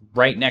eyes,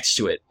 right next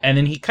to it, and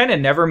then he kind of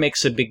never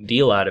makes a big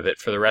deal out of it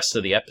for the rest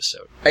of the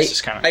episode. I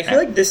feel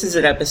like this is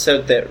an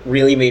episode that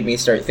really made me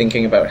start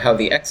thinking about how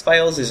the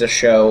X-Files is a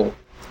show,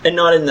 and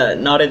not in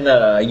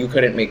the you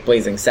couldn't make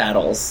Blazing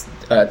Saddles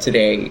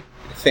today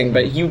thing,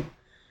 but you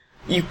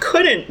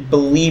couldn't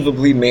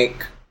believably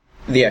make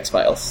the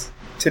X-Files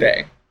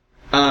today.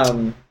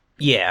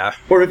 Yeah.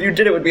 Or if you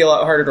did, it would be a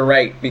lot harder to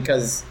write,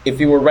 because if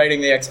you were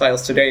writing the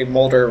X-Files today,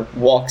 Mulder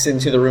walks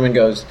into the room and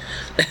goes,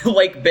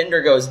 like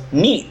Bender goes,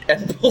 neat,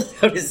 and pulls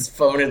out his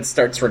phone and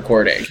starts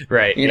recording.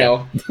 Right. You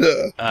know?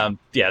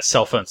 Yeah,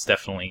 cell phones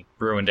definitely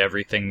ruined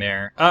everything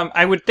there.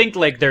 I would think,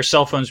 like, their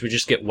cell phones would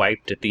just get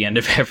wiped at the end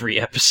of every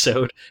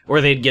episode,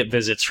 or they'd get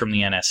visits from the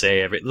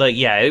NSA.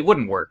 Yeah, it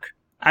wouldn't work.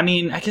 I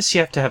mean, I guess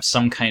you have to have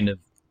some kind of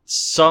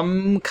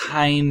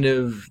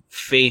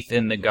faith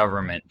in the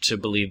government to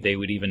believe they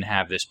would even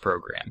have this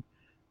program,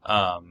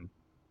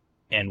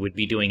 and would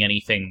be doing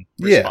anything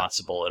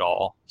responsible at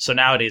all. So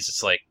nowadays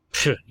it's like,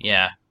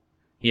 yeah,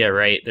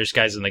 right. There's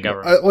guys in the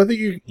government. I think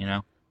you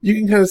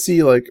can kind of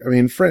see, like, I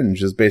mean,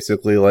 Fringe is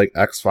basically like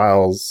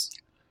X-Files.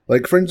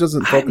 Like, Fringe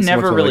doesn't focus I've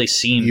never much really on, like,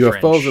 seen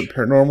UFOs Fringe. and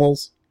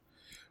paranormals,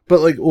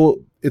 but, like, well,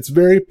 it's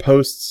very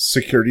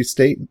post-security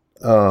state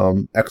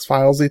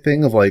X-Files-y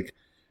thing of, like,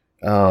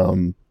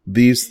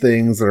 these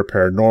things that are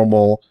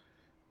paranormal,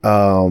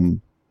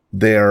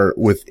 they're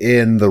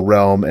within the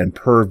realm and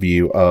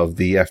purview of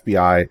the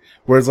FBI.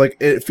 Whereas, like,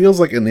 it feels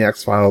like in the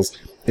X-Files,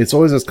 it's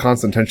always this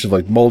constant tension of,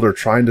 like, Mulder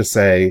trying to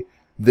say,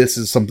 this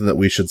is something that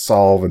we should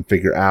solve and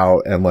figure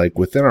out, and, like,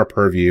 within our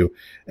purview,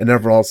 and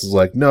everyone else is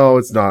like, no,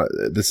 it's not.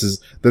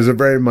 There's a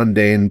very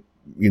mundane,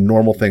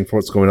 normal thing for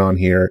what's going on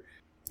here.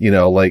 You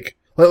know, like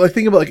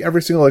think about, like,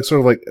 every single, like, sort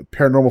of, like,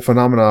 paranormal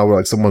phenomena where,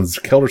 like, someone's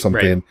killed or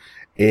something,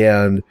 right.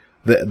 And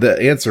the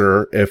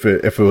answer, if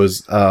it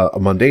was a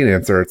mundane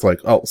answer, it's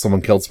like, oh,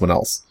 someone killed someone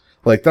else.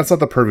 Like, that's not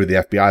the purview of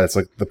the FBI. That's,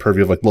 like, the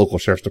purview of, like, local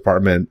sheriff's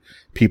department,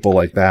 people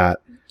like that.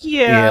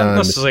 Yeah, and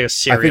unless it's like a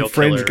serial killer. I think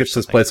Fringe gets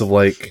this place of,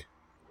 like,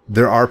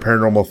 there are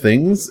paranormal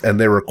things, and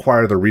they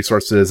require the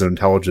resources and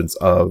intelligence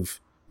of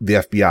the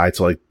FBI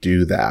to, like,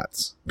 do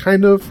that.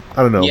 Kind of.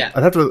 I don't know. Yeah.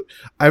 I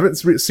haven't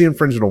seen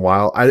Fringe in a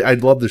while.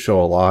 I'd love the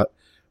show a lot,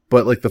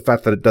 but, like, the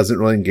fact that it doesn't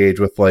really engage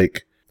with,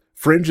 like,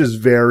 Fringe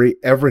is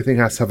everything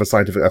has to have a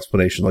scientific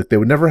explanation. Like, they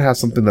would never have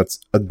something that's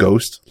a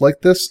ghost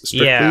like this,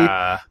 strictly,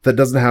 that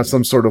doesn't have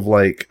some sort of,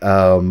 like,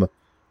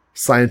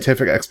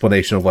 scientific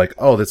explanation of, like,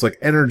 oh, that's, like,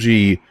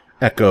 energy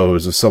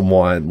echoes of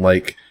someone.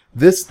 Like,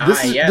 this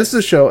is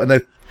a show, and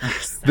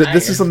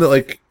this is something that,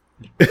 like,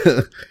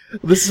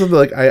 this is something,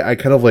 like, I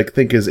kind of, like,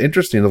 think is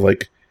interesting of,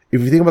 like,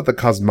 if you think about the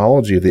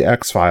cosmology of the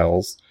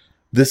X-Files,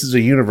 this is a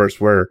universe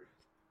where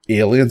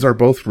aliens are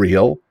both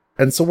real,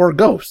 and so are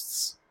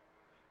ghosts.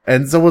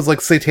 And so was,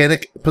 like,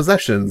 satanic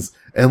possessions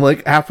and,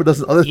 like, half a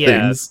dozen other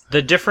things.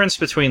 The difference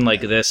between,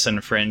 like, this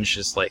and Fringe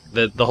is, like,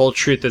 the whole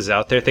truth is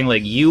out there thing.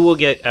 Like, you will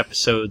get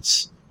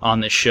episodes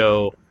on the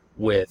show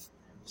with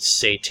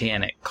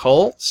satanic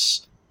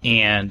cults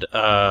and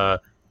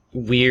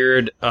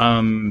weird,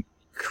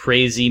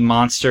 crazy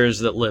monsters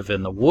that live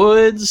in the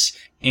woods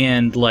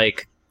and,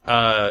 like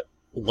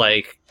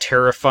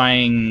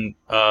terrifying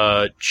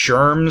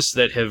germs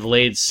that have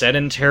laid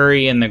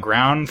sedentary in the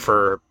ground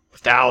for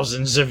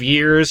thousands of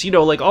years,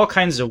 like all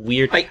kinds of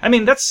weird. I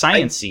mean, that's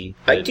sciencey.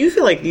 I do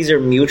feel like these are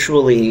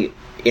mutually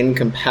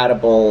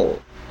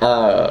incompatible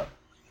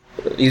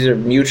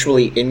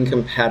mutually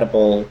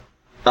incompatible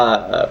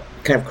kind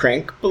of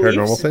crank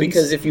beliefs.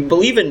 Because if you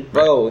believe in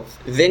both,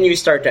 then you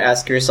start to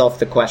ask yourself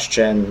the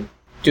question: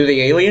 do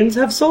the aliens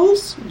have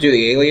souls? Do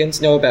the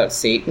aliens know about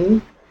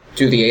Satan?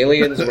 Do the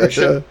aliens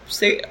worship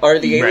Satan? Are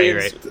the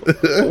aliens...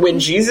 When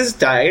Jesus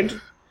died...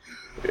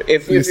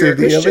 If you're a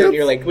Christian,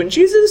 you're like, when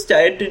Jesus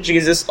died, did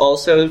Jesus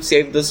also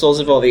save the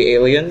souls of all the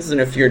aliens? And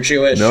if you're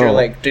Jewish, you're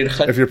like,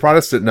 if you're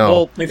Protestant, no.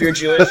 Well, if you're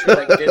Jewish, you're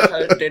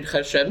like, did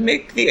Hashem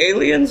make the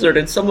aliens, or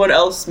did someone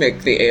else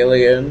make the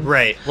aliens?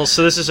 Right. Well,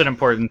 so this is an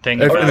important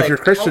thing. If you're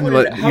Christian,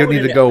 you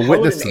need to go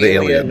witness to the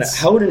aliens.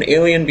 How would an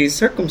alien be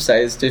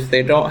circumcised if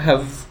they don't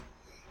have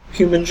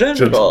human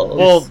genitals?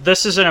 Well,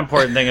 this is an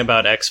important thing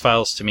about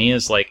X-Files to me,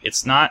 is, like,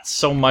 it's not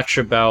so much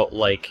about,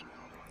 like...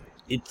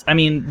 I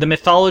mean, the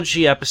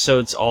mythology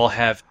episodes all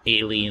have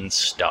alien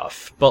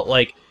stuff, but,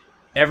 like,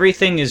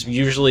 everything is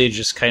usually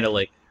just kind of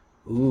like,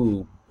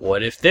 ooh,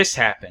 what if this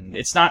happened?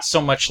 It's not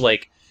so much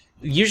like...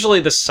 Usually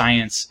the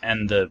science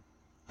and the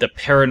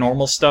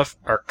paranormal stuff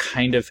are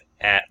kind of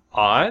at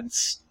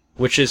odds,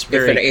 which is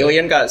very... If an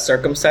alien got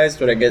circumcised,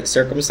 would it get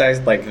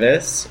circumcised like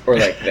this, or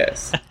like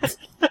this?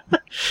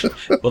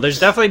 Well, there's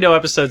definitely no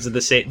episodes of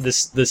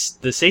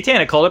the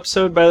Satanic Cult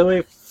episode, by the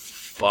way.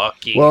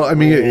 Fucking well, I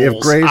mean, if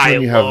Grey's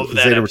when you have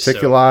Zeta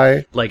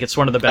Reticuli, like, it's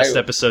one of the best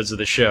episodes of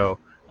the show.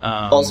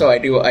 Also, I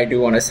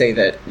do want to say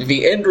that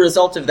the end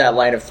result of that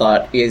line of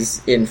thought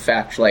is, in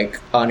fact, like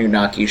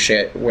Anunnaki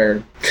shit,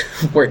 where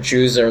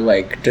Jews are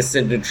like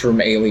descended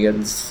from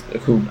aliens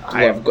who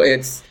love.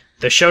 It's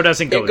the show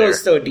doesn't go there. It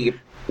goes so deep.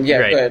 Yeah,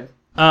 right.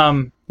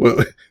 Good.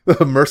 Well,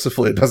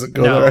 mercifully, it doesn't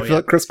go there. I feel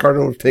like Chris Carter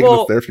would have taken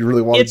us there if he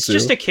really wanted to. It's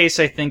just a case,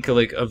 I think,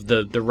 like, of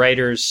the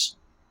writers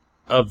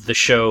of the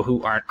show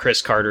who aren't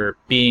Chris Carter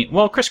being...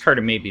 Well, Chris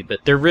Carter maybe, but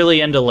they're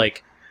really into,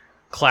 like,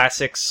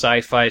 classic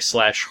sci-fi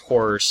 /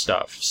 horror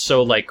stuff.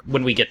 So, like,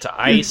 when we get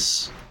to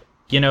Ice,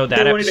 you know, that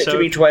episode... They wanted it to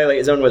be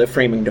Twilight Zone with a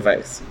framing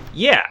device.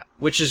 Yeah,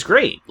 which is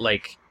great.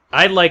 Like,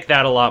 I like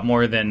that a lot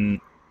more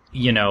than,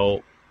 you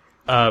know,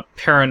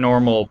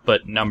 paranormal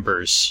but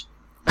numbers.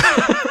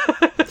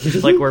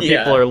 Like, where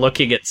people are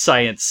looking at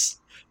science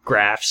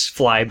graphs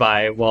fly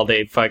by while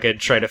they fucking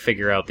try to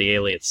figure out the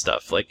alien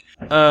stuff. Like,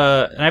 and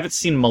I haven't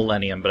seen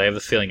Millennium, but I have a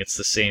feeling it's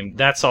the same.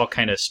 That's all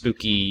kind of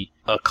spooky,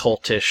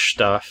 occultish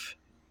stuff,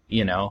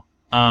 you know.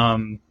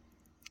 I'm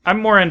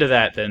more into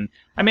that than...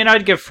 I mean,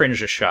 I'd give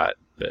Fringe a shot,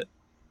 but,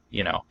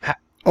 you know.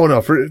 Oh,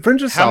 no,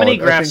 Fringe is solid. How many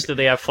graphs do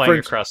they have flying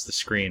across the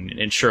screen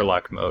in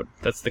Sherlock mode?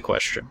 That's the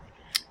question.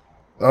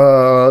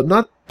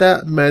 Not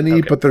that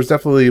many, but there's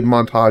definitely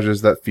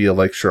montages that feel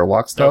like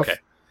Sherlock stuff. Okay.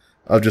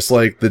 Of just,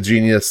 like, the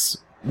genius...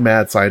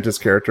 mad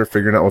scientist character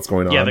figuring out what's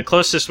going on. Yeah, the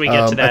closest we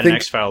get to that in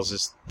X-Files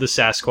is the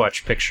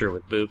Sasquatch picture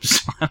with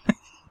boobs.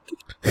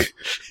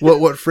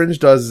 What Fringe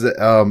does is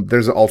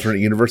there's an alternate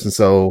universe, and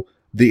so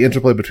the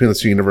interplay between the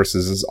two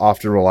universes is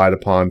often relied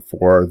upon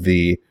for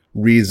the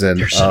reason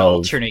There's an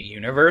alternate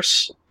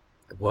universe?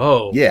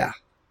 Whoa. Yeah.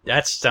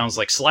 That sounds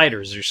like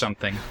Sliders or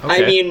something.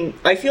 Okay. I mean,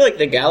 I feel like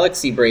the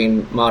Galaxy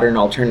Brain modern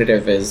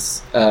alternative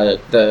is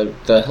the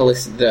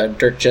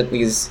Dirk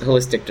Gently's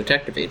Holistic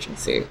Detective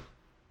Agency.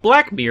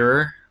 Black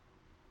Mirror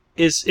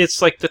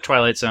it's like the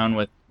Twilight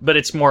Zone but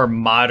it's more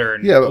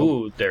modern. Yeah,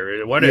 ooh,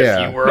 what if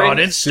you were on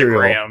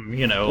Instagram,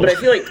 you know? But I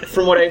feel like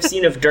from what I've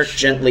seen of Dirk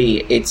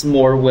Gently, it's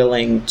more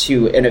willing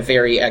to, in a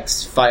very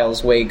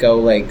X-Files way, go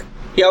like,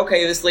 yeah,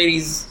 okay, this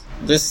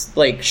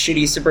like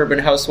shitty suburban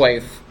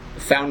housewife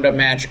found a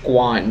magic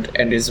wand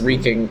and is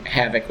wreaking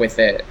havoc with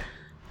it.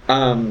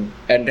 And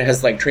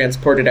has like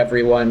transported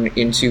everyone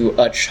into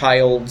a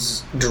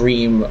child's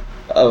dream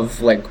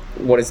of like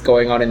what is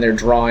going on in their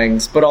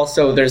drawings, but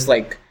also there's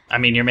like, I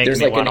mean, you're making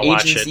me want to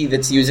watch it. There's like an agency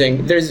that's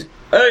using.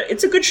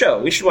 It's a good show.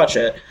 We should watch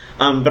it.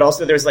 But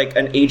also there's like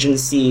an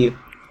agency,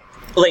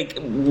 like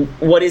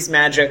what is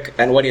magic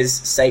and what is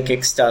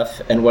psychic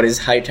stuff and what is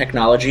high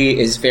technology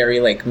is very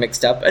like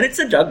mixed up, and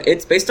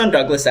it's based on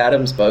Douglas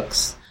Adams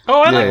books.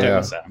 Oh, I like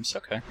Douglas Adams.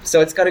 Okay,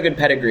 so it's got a good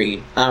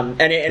pedigree.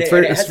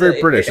 It's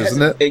very British,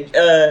 isn't it?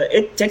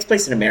 It takes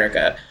place in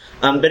America.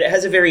 But it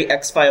has a very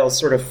X-Files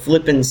sort of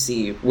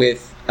flippancy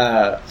with,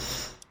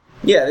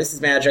 this is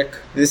magic,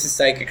 this is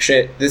psychic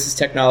shit, this is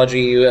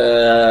technology,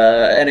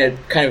 and it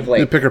kind of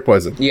like... Pick or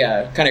poison.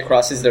 Yeah, kind of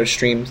crosses those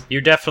streams.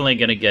 You're definitely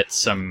going to get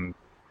some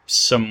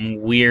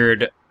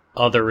weird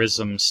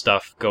otherism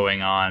stuff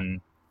going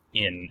on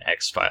in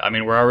X-Files. I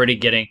mean, we're already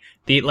getting...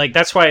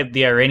 that's why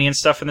the Iranian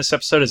stuff in this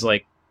episode is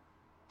like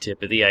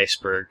tip of the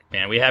iceberg.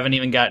 Man, we haven't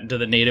even gotten to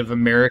the Native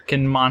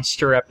American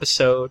monster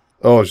episode.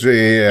 Oh,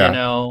 yeah. You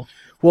know...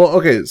 Well,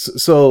 okay,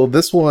 so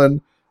this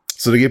one,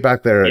 so to get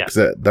back there,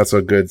 because that's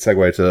a good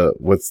segue to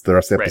what's the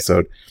rest of the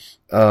episode.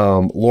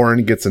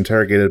 Lauren gets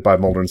interrogated by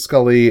Mulder and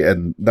Scully,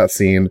 and that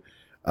scene,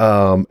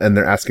 and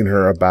they're asking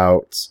her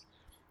about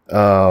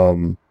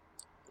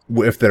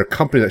if their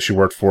company that she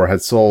worked for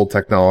had sold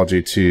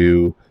technology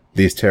to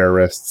these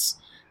terrorists,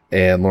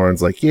 and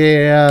Lauren's like,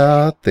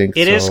 yeah, I think so.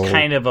 It is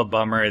kind of a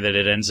bummer that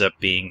it ends up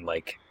being,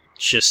 like,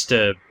 just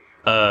a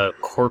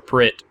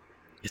corporate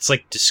it's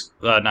like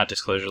not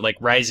Disclosure, like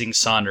Rising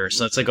Sun, or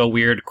so it's like a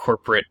weird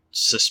corporate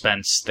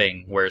suspense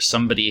thing where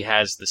somebody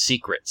has the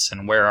secrets,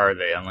 and where are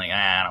they? I'm like,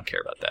 I don't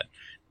care about that.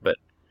 But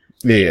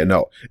yeah,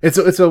 no, it's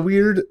a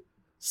weird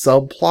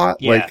subplot.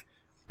 Yeah. Like,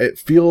 it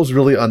feels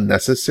really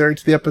unnecessary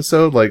to the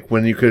episode. Like,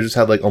 when you could have just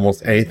had like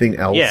almost anything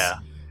else, yeah,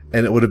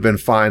 and it would have been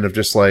fine. Of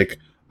just like,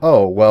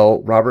 oh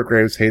well, Robert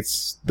Graves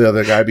hates the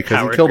other guy because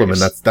Howard he killed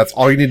Graves. him, and that's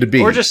all you need to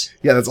be. or just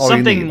that's all you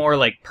something need. more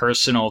like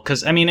personal.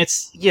 Because I mean,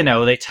 it's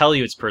they tell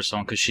you it's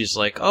personal because she's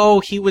like,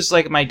 oh, he was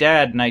like my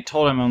dad, and I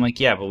told him. I'm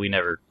like, yeah, but we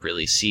never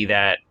really see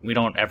that. We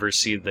don't ever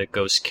see the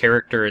ghost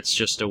character. It's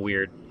just a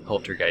weird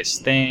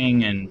poltergeist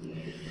thing, and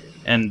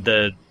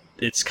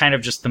it's kind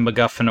of just the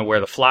MacGuffin of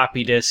where the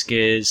floppy disk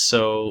is.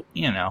 So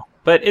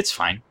but it's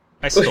fine.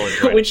 I still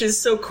enjoy it. Which is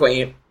so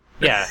quaint.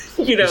 Yeah,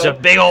 It's a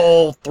big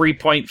old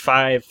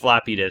 3.5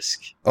 floppy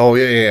disk. Oh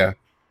yeah.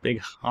 Big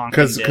honking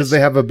Because disc. they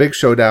have a big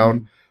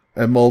showdown,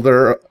 and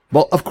Mulder.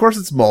 Well, of course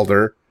it's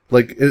Mulder.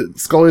 Like,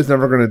 Scully's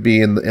never going to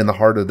be in the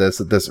heart of this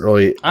at this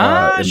early in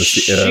the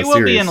she will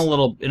series.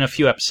 be in a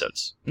few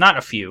episodes. Not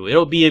a few.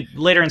 It'll be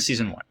later in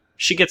season 1.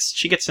 She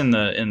gets in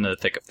the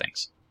thick of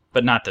things,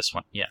 but not this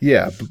one. Yeah.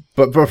 Yeah,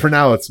 but for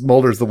now, it's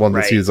Mulder's the one that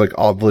Right. sees like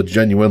all the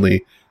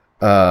genuinely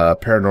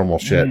paranormal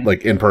shit,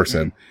 like in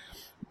person.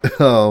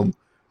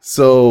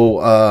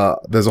 So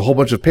there's a whole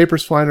bunch of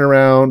papers flying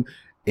around,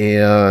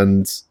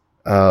 and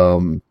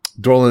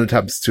Dorland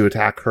attempts to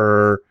attack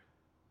her.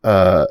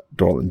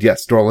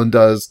 Dorland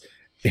does,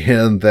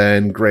 and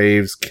then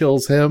Graves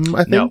kills him,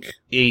 I No, think.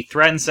 he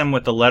threatens him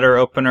with the letter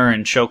opener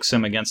and chokes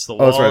him against the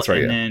wall, That's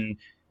right, and then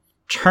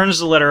turns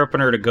the letter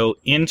opener to go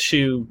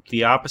into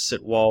the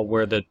opposite wall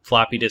where the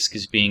floppy disk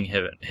is being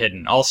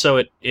hidden. Also,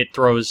 it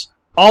throws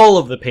all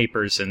of the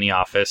papers in the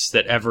office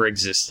that ever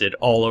existed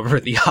all over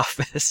the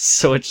office,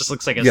 so it just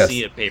looks like a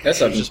sea of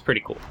papers, which is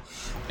pretty cool.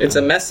 It's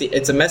a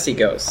messy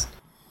ghost.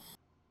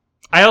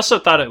 I also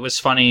thought it was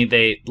funny.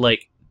 They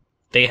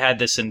had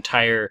this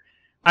entire.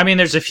 I mean,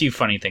 there's a few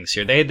funny things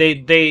here. They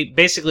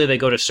basically they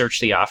go to search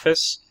the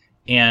office,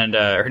 and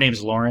her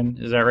name's Lauren.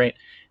 Is that right?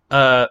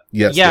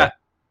 Yes. Yeah.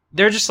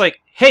 They're just like,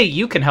 hey,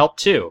 you can help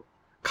too.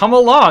 Come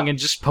along and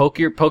just poke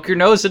your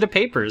nose into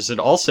papers and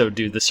also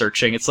do the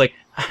searching. It's like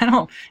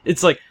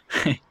It's like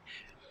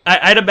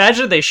I'd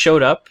imagine they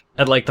showed up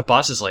and like the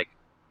boss is like,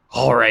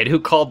 all right, who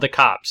called the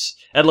cops?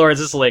 And Lauren's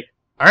just like,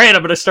 all right,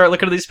 I'm going to start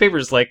looking at these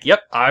papers. Like,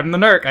 yep, I'm the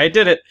narc. I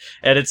did it.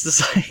 And it's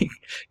just like,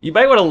 you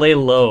might want to lay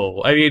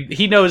low. I mean,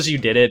 he knows you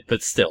did it,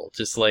 but still,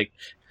 just like,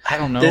 I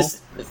don't know.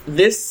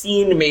 This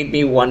scene made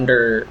me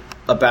wonder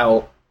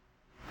about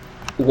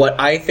what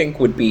I think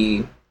would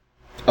be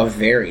a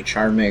very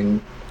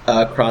charming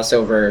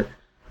crossover,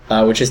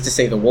 which is to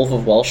say the Wolf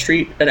of Wall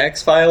Street and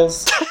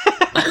X-Files.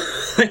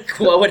 Like,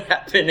 what would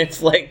happen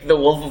if, like, the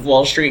Wolf of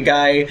Wall Street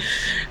guy,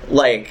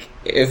 like,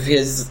 if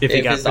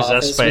he got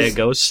possessed by a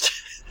ghost?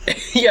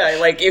 Yeah,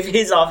 like, if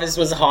his office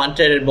was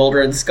haunted and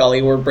Mulder and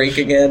Scully were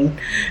breaking in,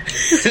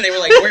 and they were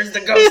like, where's the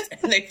ghost?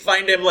 And they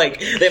find him, like,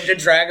 they have to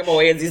drag him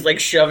away as he's, like,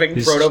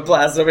 shoving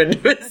protoplasm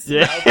into his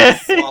mouth to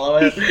swallow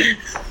it.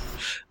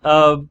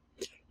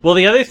 Well,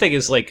 the other thing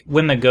is, like,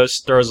 when the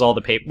ghost throws all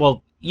the paper...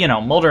 Well, you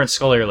know, Mulder and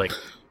Scully are like...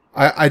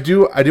 I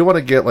do want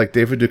to get, like,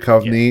 David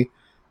Duchovny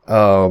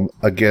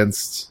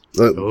against...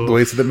 The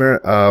way to the mirror.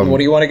 What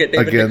do you want to get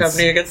David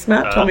Duchovny against,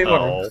 Matt? Tell me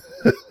more.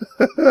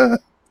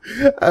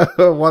 I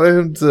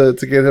wanted him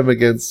to get him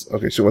against...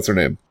 Okay, shit, what's her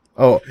name?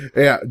 Oh,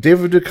 yeah,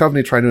 David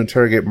Duchovny trying to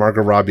interrogate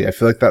Margot Robbie. I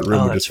feel like that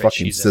room would just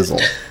fucking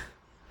sizzle.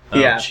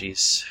 Yeah.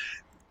 Jeez.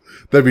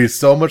 There'd be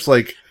so much,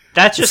 like...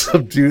 That just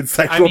subdued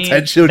sexual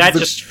tension. That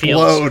just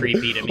feels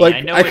creepy to me. Like,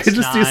 I know I it's could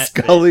just not, see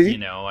Scully. But, you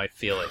know, I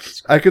feel like it's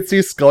creepy. I could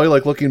see Scully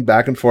like looking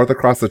back and forth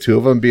across the two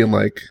of them, being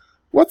like,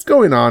 "What's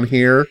going on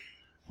here?"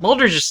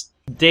 Mulder just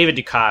David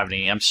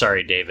Duchovny. I'm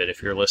sorry, David,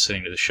 if you're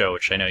listening to the show,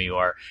 which I know you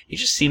are. He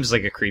just seems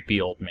like a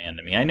creepy old man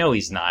to me. I know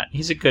he's not.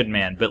 He's a good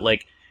man, but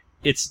like,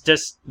 it's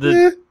just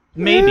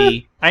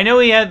maybe. I know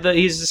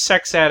he's a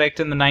sex addict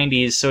in the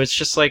 '90s, so it's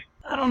just like.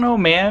 I don't know,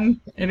 man.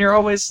 And you're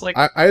always like...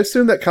 I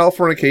assume that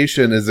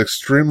Californication is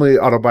extremely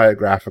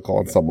autobiographical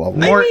on some level.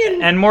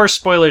 More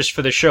spoilers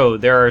for the show.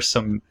 There are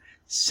some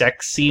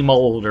sexy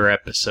Mulder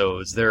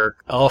episodes. There are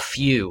a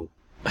few.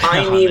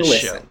 I mean,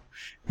 listen.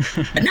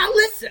 Now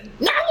listen!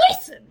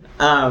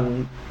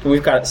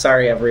 We've got...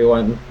 Sorry,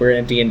 everyone. We're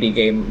in a D&D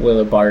game with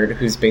a bard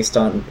who's based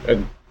on a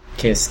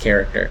Kiss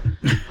character.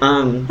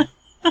 And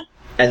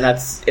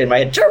that's in my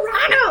head.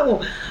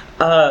 Toronto!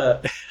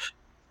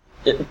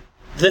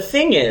 The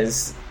thing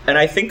is, and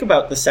I think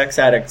about the sex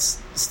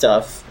addicts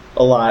stuff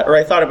a lot, or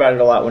I thought about it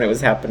a lot when it was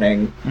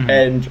happening,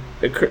 and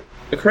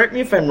correct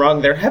me if I'm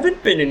wrong, there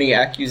haven't been any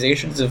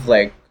accusations of,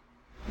 like,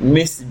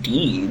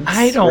 misdeeds,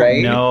 I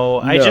don't know.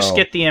 No. I just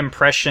get the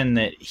impression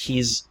that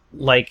he's,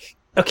 like...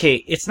 Okay,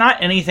 it's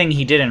not anything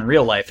he did in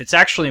real life. It's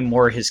actually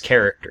more his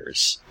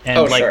characters.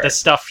 And, the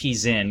stuff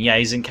he's in. Yeah,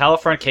 he's in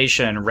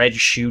Californication and Red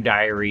Shoe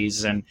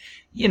Diaries, and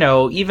you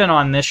know, even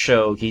on this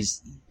show,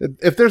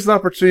 if there's an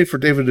opportunity for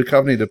David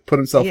Duchovny to put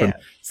himself in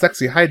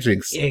sexy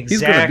hijinks,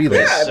 he's going to be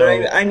there. Yeah,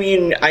 but I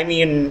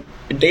mean,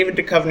 David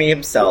Duchovny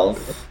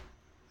himself.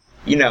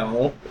 You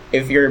know,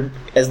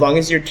 as long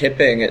as you're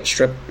tipping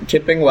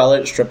well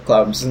at strip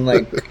clubs, and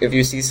like if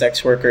you see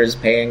sex workers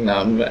paying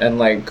them, and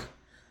like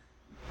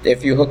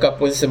if you hook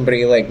up with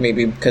somebody, like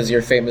maybe because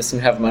you're famous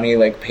and have money,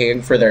 like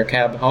paying for their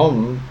cab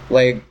home,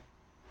 like,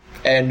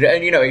 and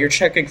you know, you're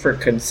checking for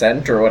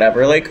consent or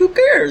whatever, like who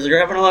cares? You're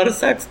having a lot of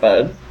sex,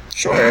 bud.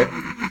 Sure.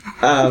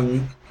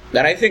 And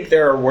I think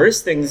there are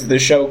worse things the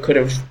show could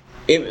have.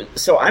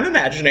 So I'm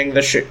imagining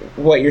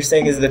what you're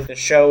saying is that the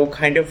show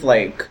kind of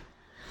like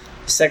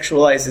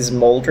sexualizes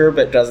Mulder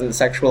but doesn't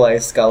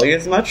sexualize Scully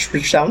as much,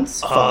 which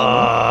sounds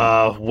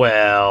fun.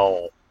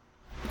 Well.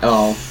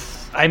 Oh.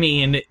 I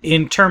mean,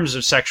 in terms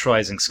of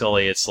sexualizing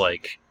Scully, it's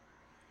like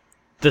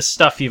the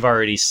stuff you've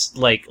already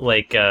it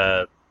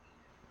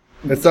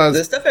does.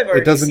 The stuff I've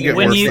already it doesn't seen. get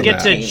when worse you than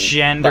get that. to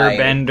Gender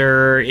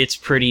Bender, it's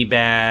pretty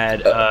bad.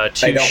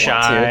 Too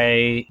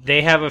Shy.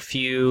 They have a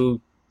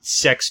few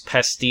sex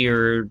pesty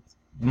or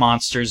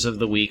monsters of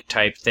the week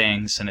type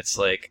things, and it's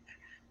like,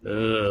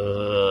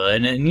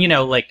 and you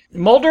know, like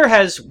Mulder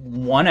has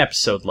one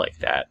episode like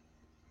that,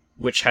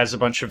 which has a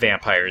bunch of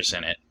vampires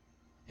in it,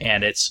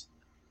 and it's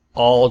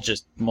all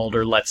just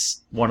Mulder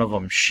lets one of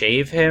them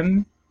shave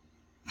him.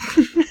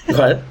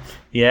 What?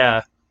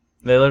 Yeah,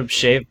 they let him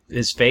shave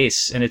his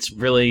face, and it's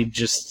really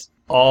just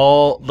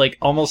all like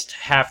almost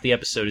half the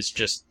episode is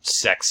just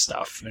sex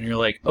stuff, and you're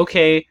like,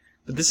 okay,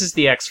 but this is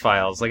the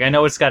X-Files. Like, I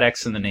know it's got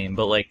X in the name,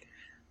 but like,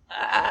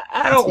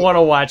 I don't want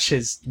to watch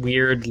his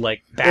weird,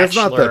 like, Bachelor It's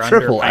not the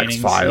triple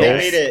underpinnings. X-Files. They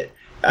made it.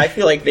 I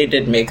feel like they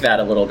did make that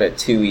a little bit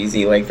too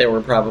easy. Like, there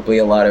were probably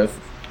a lot of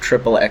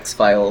triple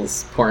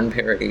X-Files porn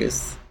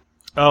parodies.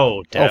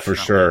 Oh, definitely. Oh, for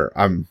sure.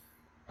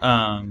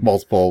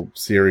 Multiple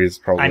series,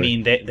 probably. I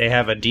mean, they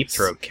have a Deep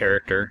Throat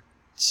character,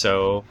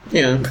 so...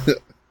 Yeah.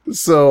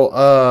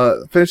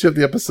 So, finishing up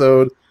the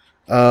episode,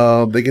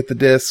 they get the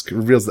disc,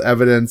 reveals the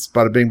evidence,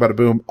 bada bing, bada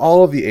boom.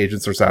 All of the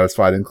agents are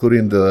satisfied,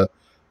 including the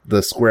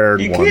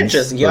squared You ones. can't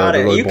just the yada.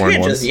 really You boring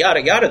can't ones. just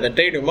yada the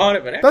denouement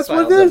of an That's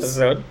what X-Files it is.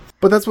 episode.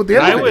 But that's what the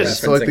I evidence was is.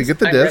 So, like, they get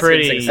the I'm disc,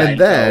 referencing and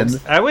then...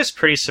 Seinfeld. I was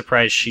pretty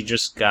surprised she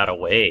just got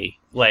away.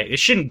 Like, it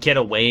shouldn't get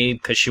away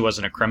because she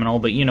wasn't a criminal,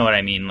 but you know what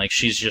I mean. Like,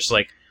 she's just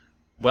like,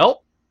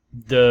 well,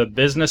 the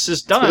business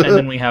is done, and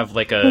then we have,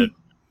 like, an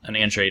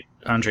Andrei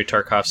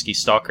Tarkovsky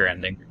stalker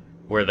ending,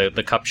 where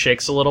the cup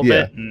shakes a little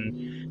bit,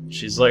 and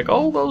she's like,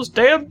 oh, those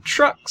damn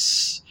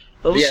trucks.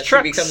 Those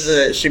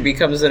trucks. She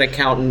becomes an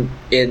accountant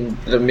in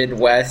the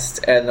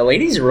Midwest, and the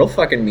lady's real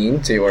fucking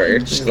mean to her.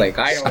 She's like,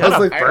 I don't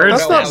know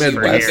that's not how you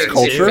Midwest do things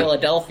culture. in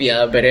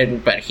Philadelphia,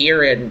 but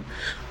here in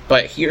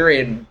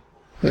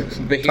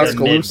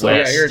Tuscaloosa.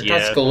 Yeah, here in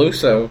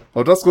Tuscaloosa.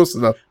 Oh,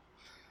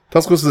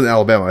 Tuscaloosa's in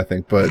Alabama, I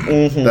think, but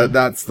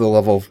that's the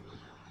level of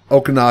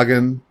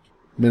Okanagan,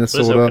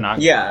 Minnesota.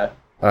 Okanagan? Yeah.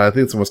 I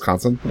think it's in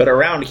Wisconsin. But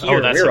around here,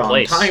 that's we're a on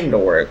place. time to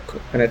work.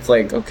 And it's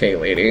like, okay,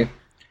 lady.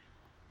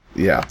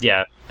 Yeah.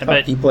 Yeah.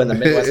 But people in the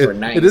Midwest were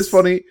nice. It is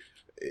funny.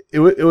 It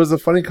was a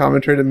funny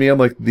commentary to me on,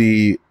 like,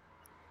 the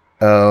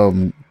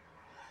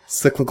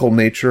cyclical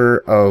nature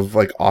of,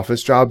 like,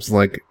 office jobs and,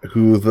 like,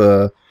 who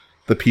the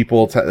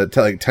people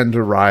tend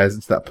to rise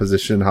into that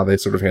position, how they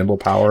sort of handle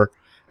power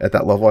at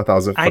that level. I thought it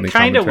was a funny I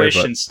kind of wish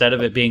but... instead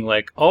of it being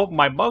like, oh,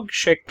 my mug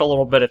shaked a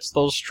little bit, it's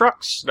those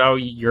trucks. Now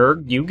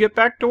you get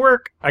back to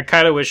work. I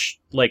kind of wish,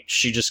 like,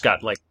 she just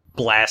got, like,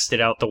 blasted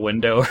out the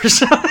window or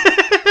something.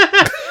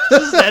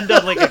 Just end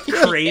on, like, a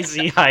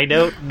crazy high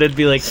note and then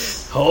be like,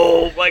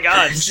 oh my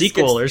god,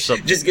 sequel or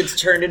something. Just gets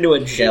turned into a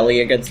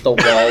jelly against the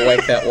wall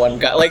like that one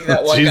guy,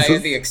 guy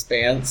in The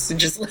Expanse.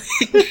 Just, like,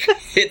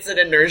 hits an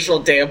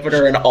inertial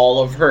dampener and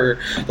all of her,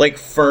 like,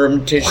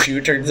 firm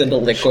tissue turns into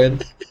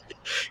liquid.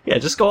 Yeah,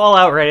 just go all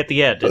out right at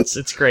the end.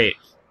 It's great.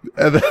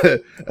 And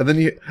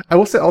then I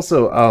will say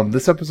also,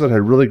 this episode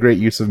had really great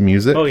use of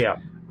music. Oh yeah.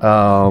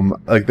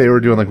 Like they were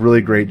doing like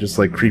really great, just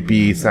like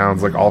creepy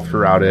sounds like all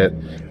throughout it.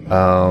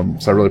 So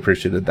I really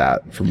appreciated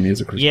that from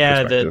music perspective.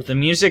 Yeah, the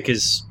music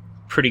is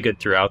pretty good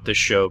throughout the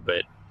show,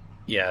 but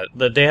yeah,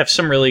 they have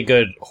some really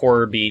good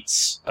horror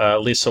beats.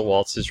 Lisa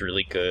Waltz is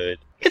really good.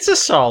 It's a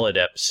solid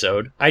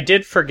episode. I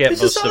did forget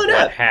most of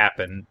what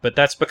happened, but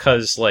that's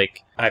because,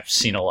 like, I've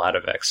seen a lot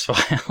of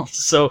X-Files.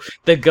 So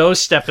the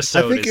ghost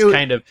episode is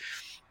kind of...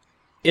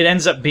 It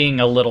ends up being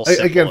a little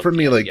simple. Again, for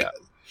me, like,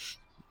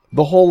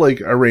 the whole, like,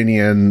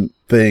 Iranian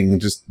thing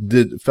just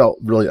felt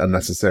really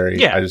unnecessary.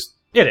 Yeah,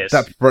 it is.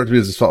 That part of me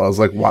just felt, I was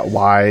like,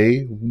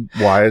 why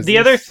is the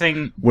other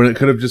thing... When it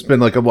could have just been,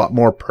 like, a lot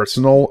more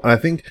personal. And I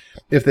think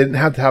if they didn't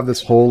have to have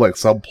this whole, like,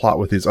 subplot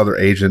with these other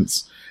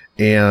agents...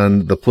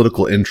 and the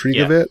political intrigue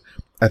of it,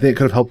 I think it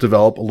could have helped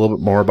develop a little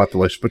bit more about the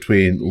relationship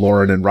between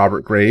Lauren and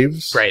Robert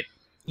Graves. Right.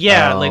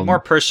 Yeah, like more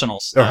personal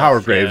stuff. Or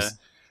Howard Graves.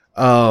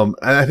 And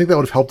I think that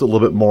would have helped a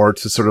little bit more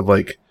to sort of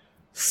like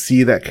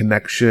see that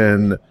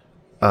connection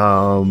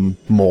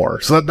more.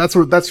 So that's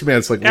for me.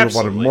 It's like we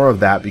wanted more of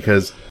that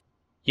because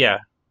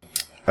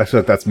I feel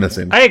like that's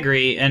missing. I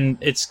agree, and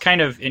it's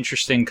kind of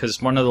interesting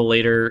because one of the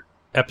later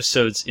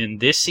episodes in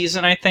this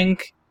season, I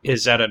think,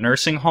 is at a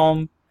nursing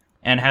home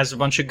and has a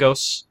bunch of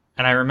ghosts.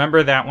 And I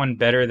remember that one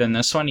better than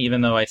this one,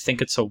 even though I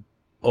think it's a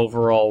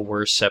overall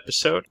worse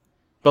episode.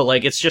 But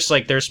like, it's just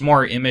like there's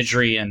more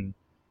imagery and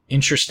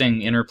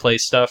interesting interplay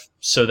stuff,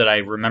 so that I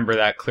remember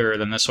that clearer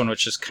than this one,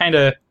 which is kind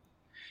of,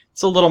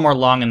 it's a little more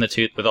long in the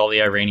tooth with all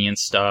the Iranian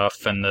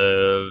stuff and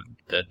the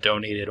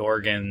donated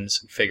organs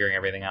and figuring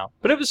everything out.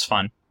 But it was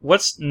fun.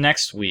 What's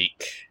next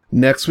week?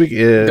 Next week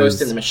is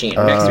Ghost in the Machine.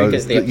 Next week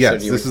is the episode.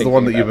 Yes, this is the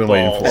one that you've been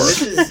waiting for.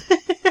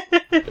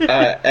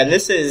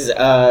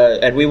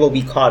 And we will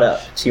be caught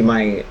up to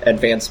my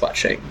advanced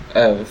watching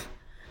of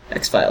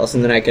X-Files,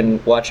 and then I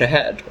can watch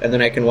ahead, and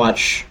then I can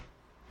watch.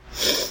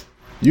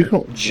 You can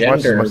watch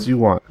as much as you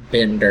want.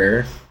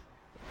 Bender.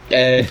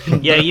 Yeah,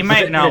 you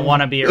might not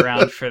want to be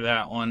around for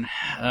that one.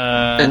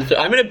 And so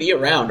I'm going to be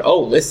around.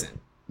 Oh, listen.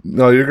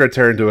 No, you're going to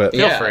tear into it.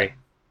 Feel free.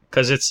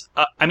 Because it's,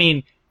 I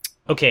mean,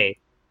 okay,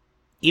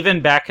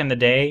 even back in the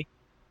day,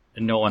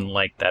 no one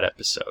liked that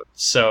episode.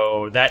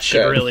 So that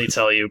should really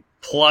tell you.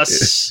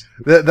 Plus...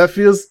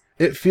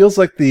 It feels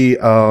like the,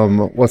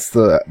 what's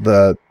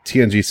the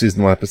TNG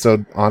Season 1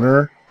 episode?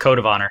 Honor? Code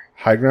of Honor.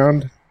 High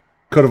Ground?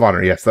 Code of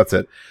Honor, yes, that's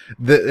it.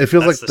 It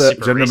feels like the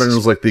Gender Bender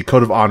was like the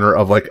Code of Honor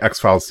of like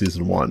X-Files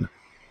Season 1.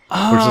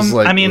 Which is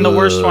like, I mean, the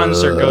worst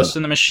ones are Ghost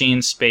in the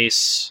Machine,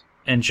 Space,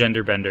 and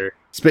Gender Bender.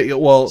 But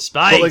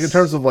like in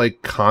terms of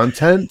like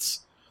content,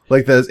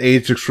 like that has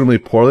aged extremely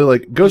poorly.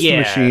 Like Ghost in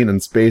the Machine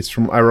and Space,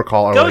 from I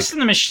recall, are Ghost like in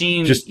the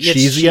Machine, just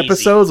cheesy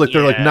episodes. Like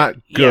they're like not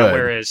good. Yeah,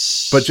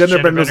 whereas but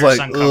Gender Bender's like,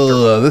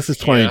 ugh, this is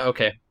 20. Yeah,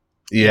 okay.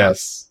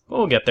 Yes. Yeah.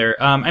 We'll get there.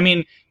 I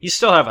mean, you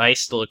still have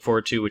Ice to look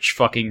forward to, which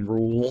fucking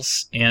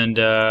rules. And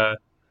I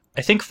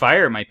think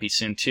Fire might be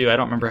soon, too. I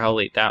don't remember how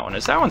late that one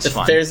is. That one's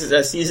fun. There's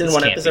a Season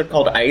 1 episode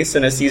called Ice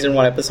and a Season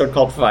 1 episode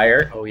called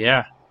Fire. Oh,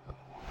 yeah.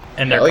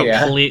 And they're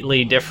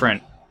completely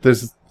different.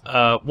 There's...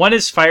 one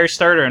is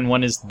Firestarter and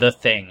one is The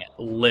Thing.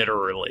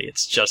 Literally.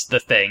 It's just The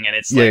Thing. And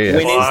it's When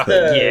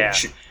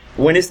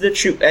is the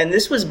true... And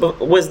this was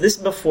this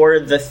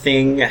before The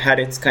Thing had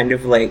its kind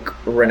of, like,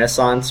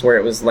 renaissance where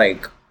it was,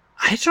 like...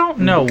 I don't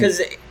know. Because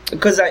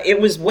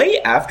it was way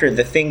after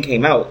The Thing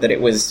came out that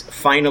it was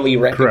finally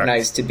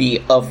recognized to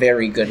be a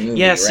very good movie.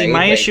 Yeah, see, right?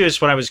 my issue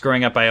is when I was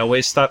growing up, I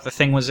always thought The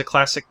Thing was a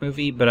classic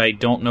movie, but I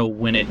don't know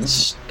when it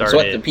started. It's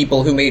what the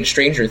people who made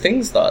Stranger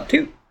Things thought,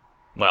 too.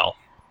 Well,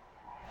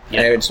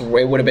 yeah. And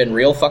it would have been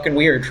real fucking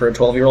weird for a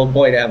 12-year-old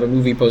boy to have a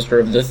movie poster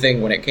of The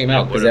Thing when it came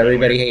out, because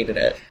everybody hated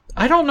it.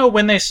 I don't know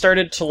when they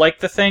started to like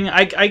The Thing.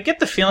 I get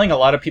the feeling a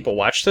lot of people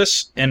watch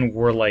this and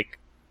were like,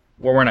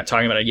 well, we're not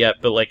talking about it yet,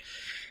 but like,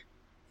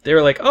 they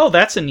were like, oh,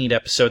 that's a neat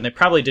episode, and they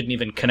probably didn't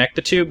even connect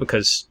the two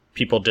because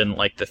people didn't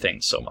like The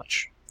Thing so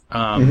much.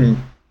 Yeah.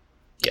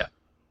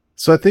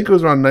 So I think it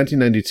was around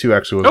 1992,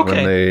 actually, was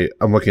when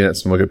I'm looking at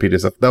some Wikipedia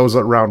stuff. That was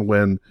around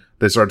when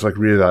they started to like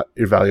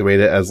reevaluate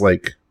it as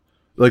like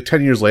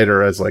 10 years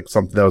later as like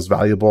something that was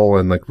valuable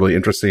and like really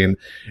interesting.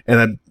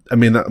 And I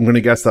mean, I'm going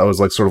to guess that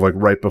was like sort of like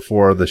right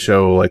before the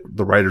show, like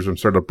the writers room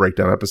started to break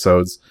down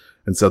episodes.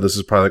 And so this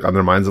is probably like on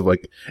their minds of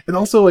like, and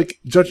also like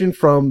judging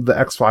from the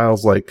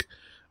X-Files, like,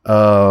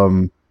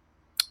 who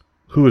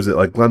is it?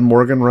 Like Glenn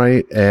Morgan,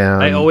 right?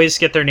 And I always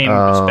get their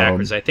names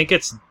backwards. I think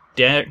it's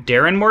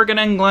Darren Morgan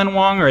and Glenn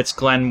Wong, or it's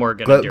Glenn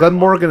Morgan and Glenn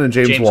Morgan and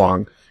James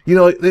Wong. You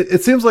know,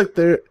 it seems like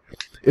the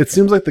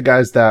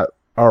guys that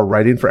are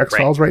writing for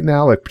X-Files right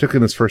now, like particularly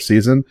in this first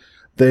season,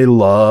 they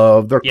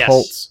love their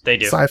cults, they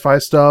do. Sci-fi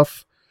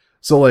stuff.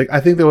 So like,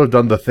 I think they would have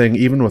done The Thing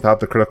even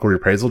without the critical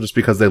reappraisal, just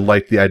because they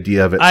liked the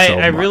idea of it so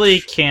much. I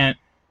really can't.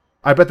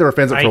 I bet they were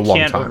fans of it for a long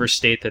time. I can't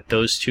overstate that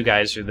those two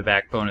guys are the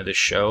backbone of the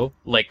show.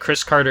 Like,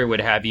 Chris Carter would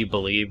have you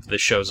believe the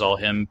show's all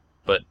him,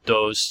 but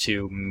those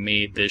two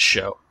made this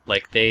show.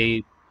 Like,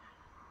 they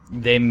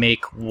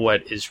make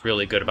what is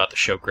really good about the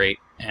show great.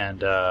 And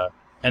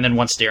then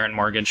once Darren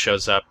Morgan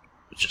shows up,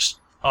 it's just,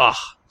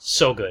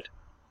 so good.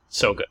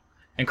 So good.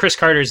 And Chris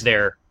Carter's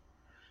there.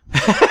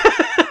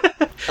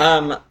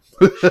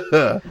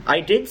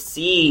 I did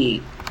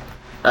see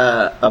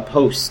a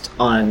post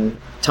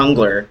on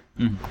Tumblr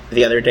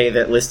the other day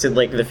that listed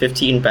like the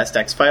 15 best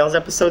X-Files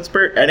episodes,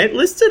 Bert, and it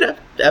listed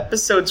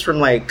episodes from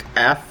like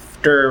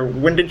after,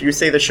 when did you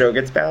say the show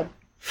gets bad?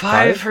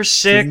 5 or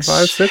 6?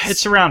 5, 6?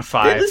 It's around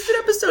 5. They listed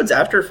episodes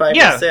after 5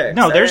 or 6.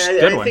 No, there's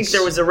good ones. I think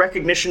there was a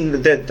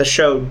recognition that the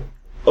show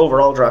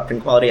overall dropped in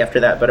quality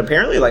after that, but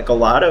apparently like a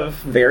lot of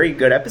very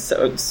good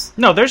episodes.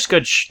 No, there's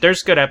good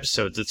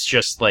episodes. It's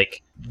just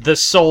like the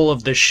soul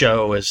of the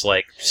show is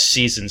like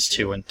seasons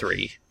 2 and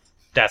 3.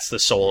 That's the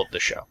soul of the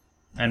show.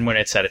 And when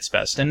it's at its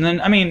best. And then,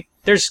 I mean,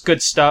 there's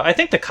good stuff. I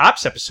think the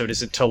Cops episode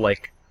isn't until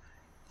like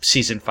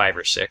season 5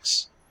 or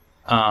 6.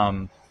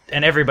 And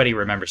everybody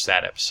remembers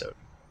that episode.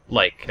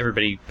 Like,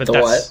 everybody, but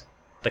that's what?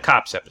 The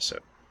Cops episode.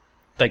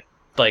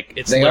 Like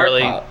it's They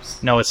literally, are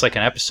Cops. No, it's like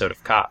an episode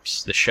of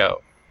Cops, the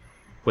show.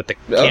 With the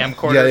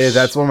camcorders. Yeah,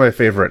 that's one of my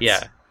favorites. Yeah.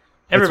 It's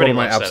Everybody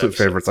one of my loves absolute that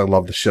episode. favorites. I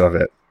love the shit of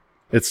it.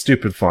 It's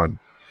stupid fun.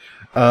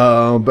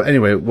 But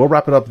anyway, we'll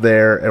wrap it up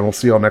there, and we'll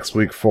see y'all next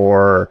week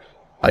for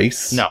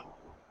Ice. No.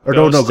 Or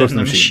Ghost in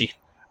the Machine.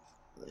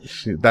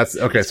 That's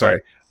okay.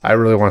 Sorry, I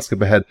really want to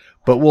skip ahead,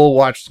 but we'll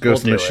watch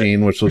Ghost in the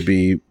Machine, which will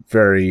be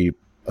very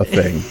a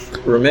thing.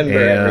 Remember,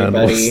 and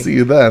everybody, we'll see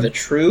you then. The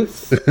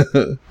truth,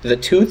 the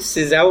tooths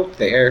is out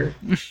there.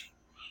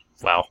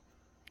 Wow.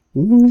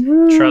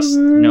 Trust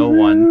no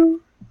one,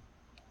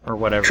 or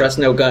whatever. Trust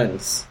no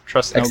guns.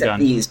 Trust no except gun.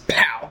 These.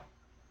 Pow.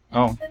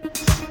 Oh.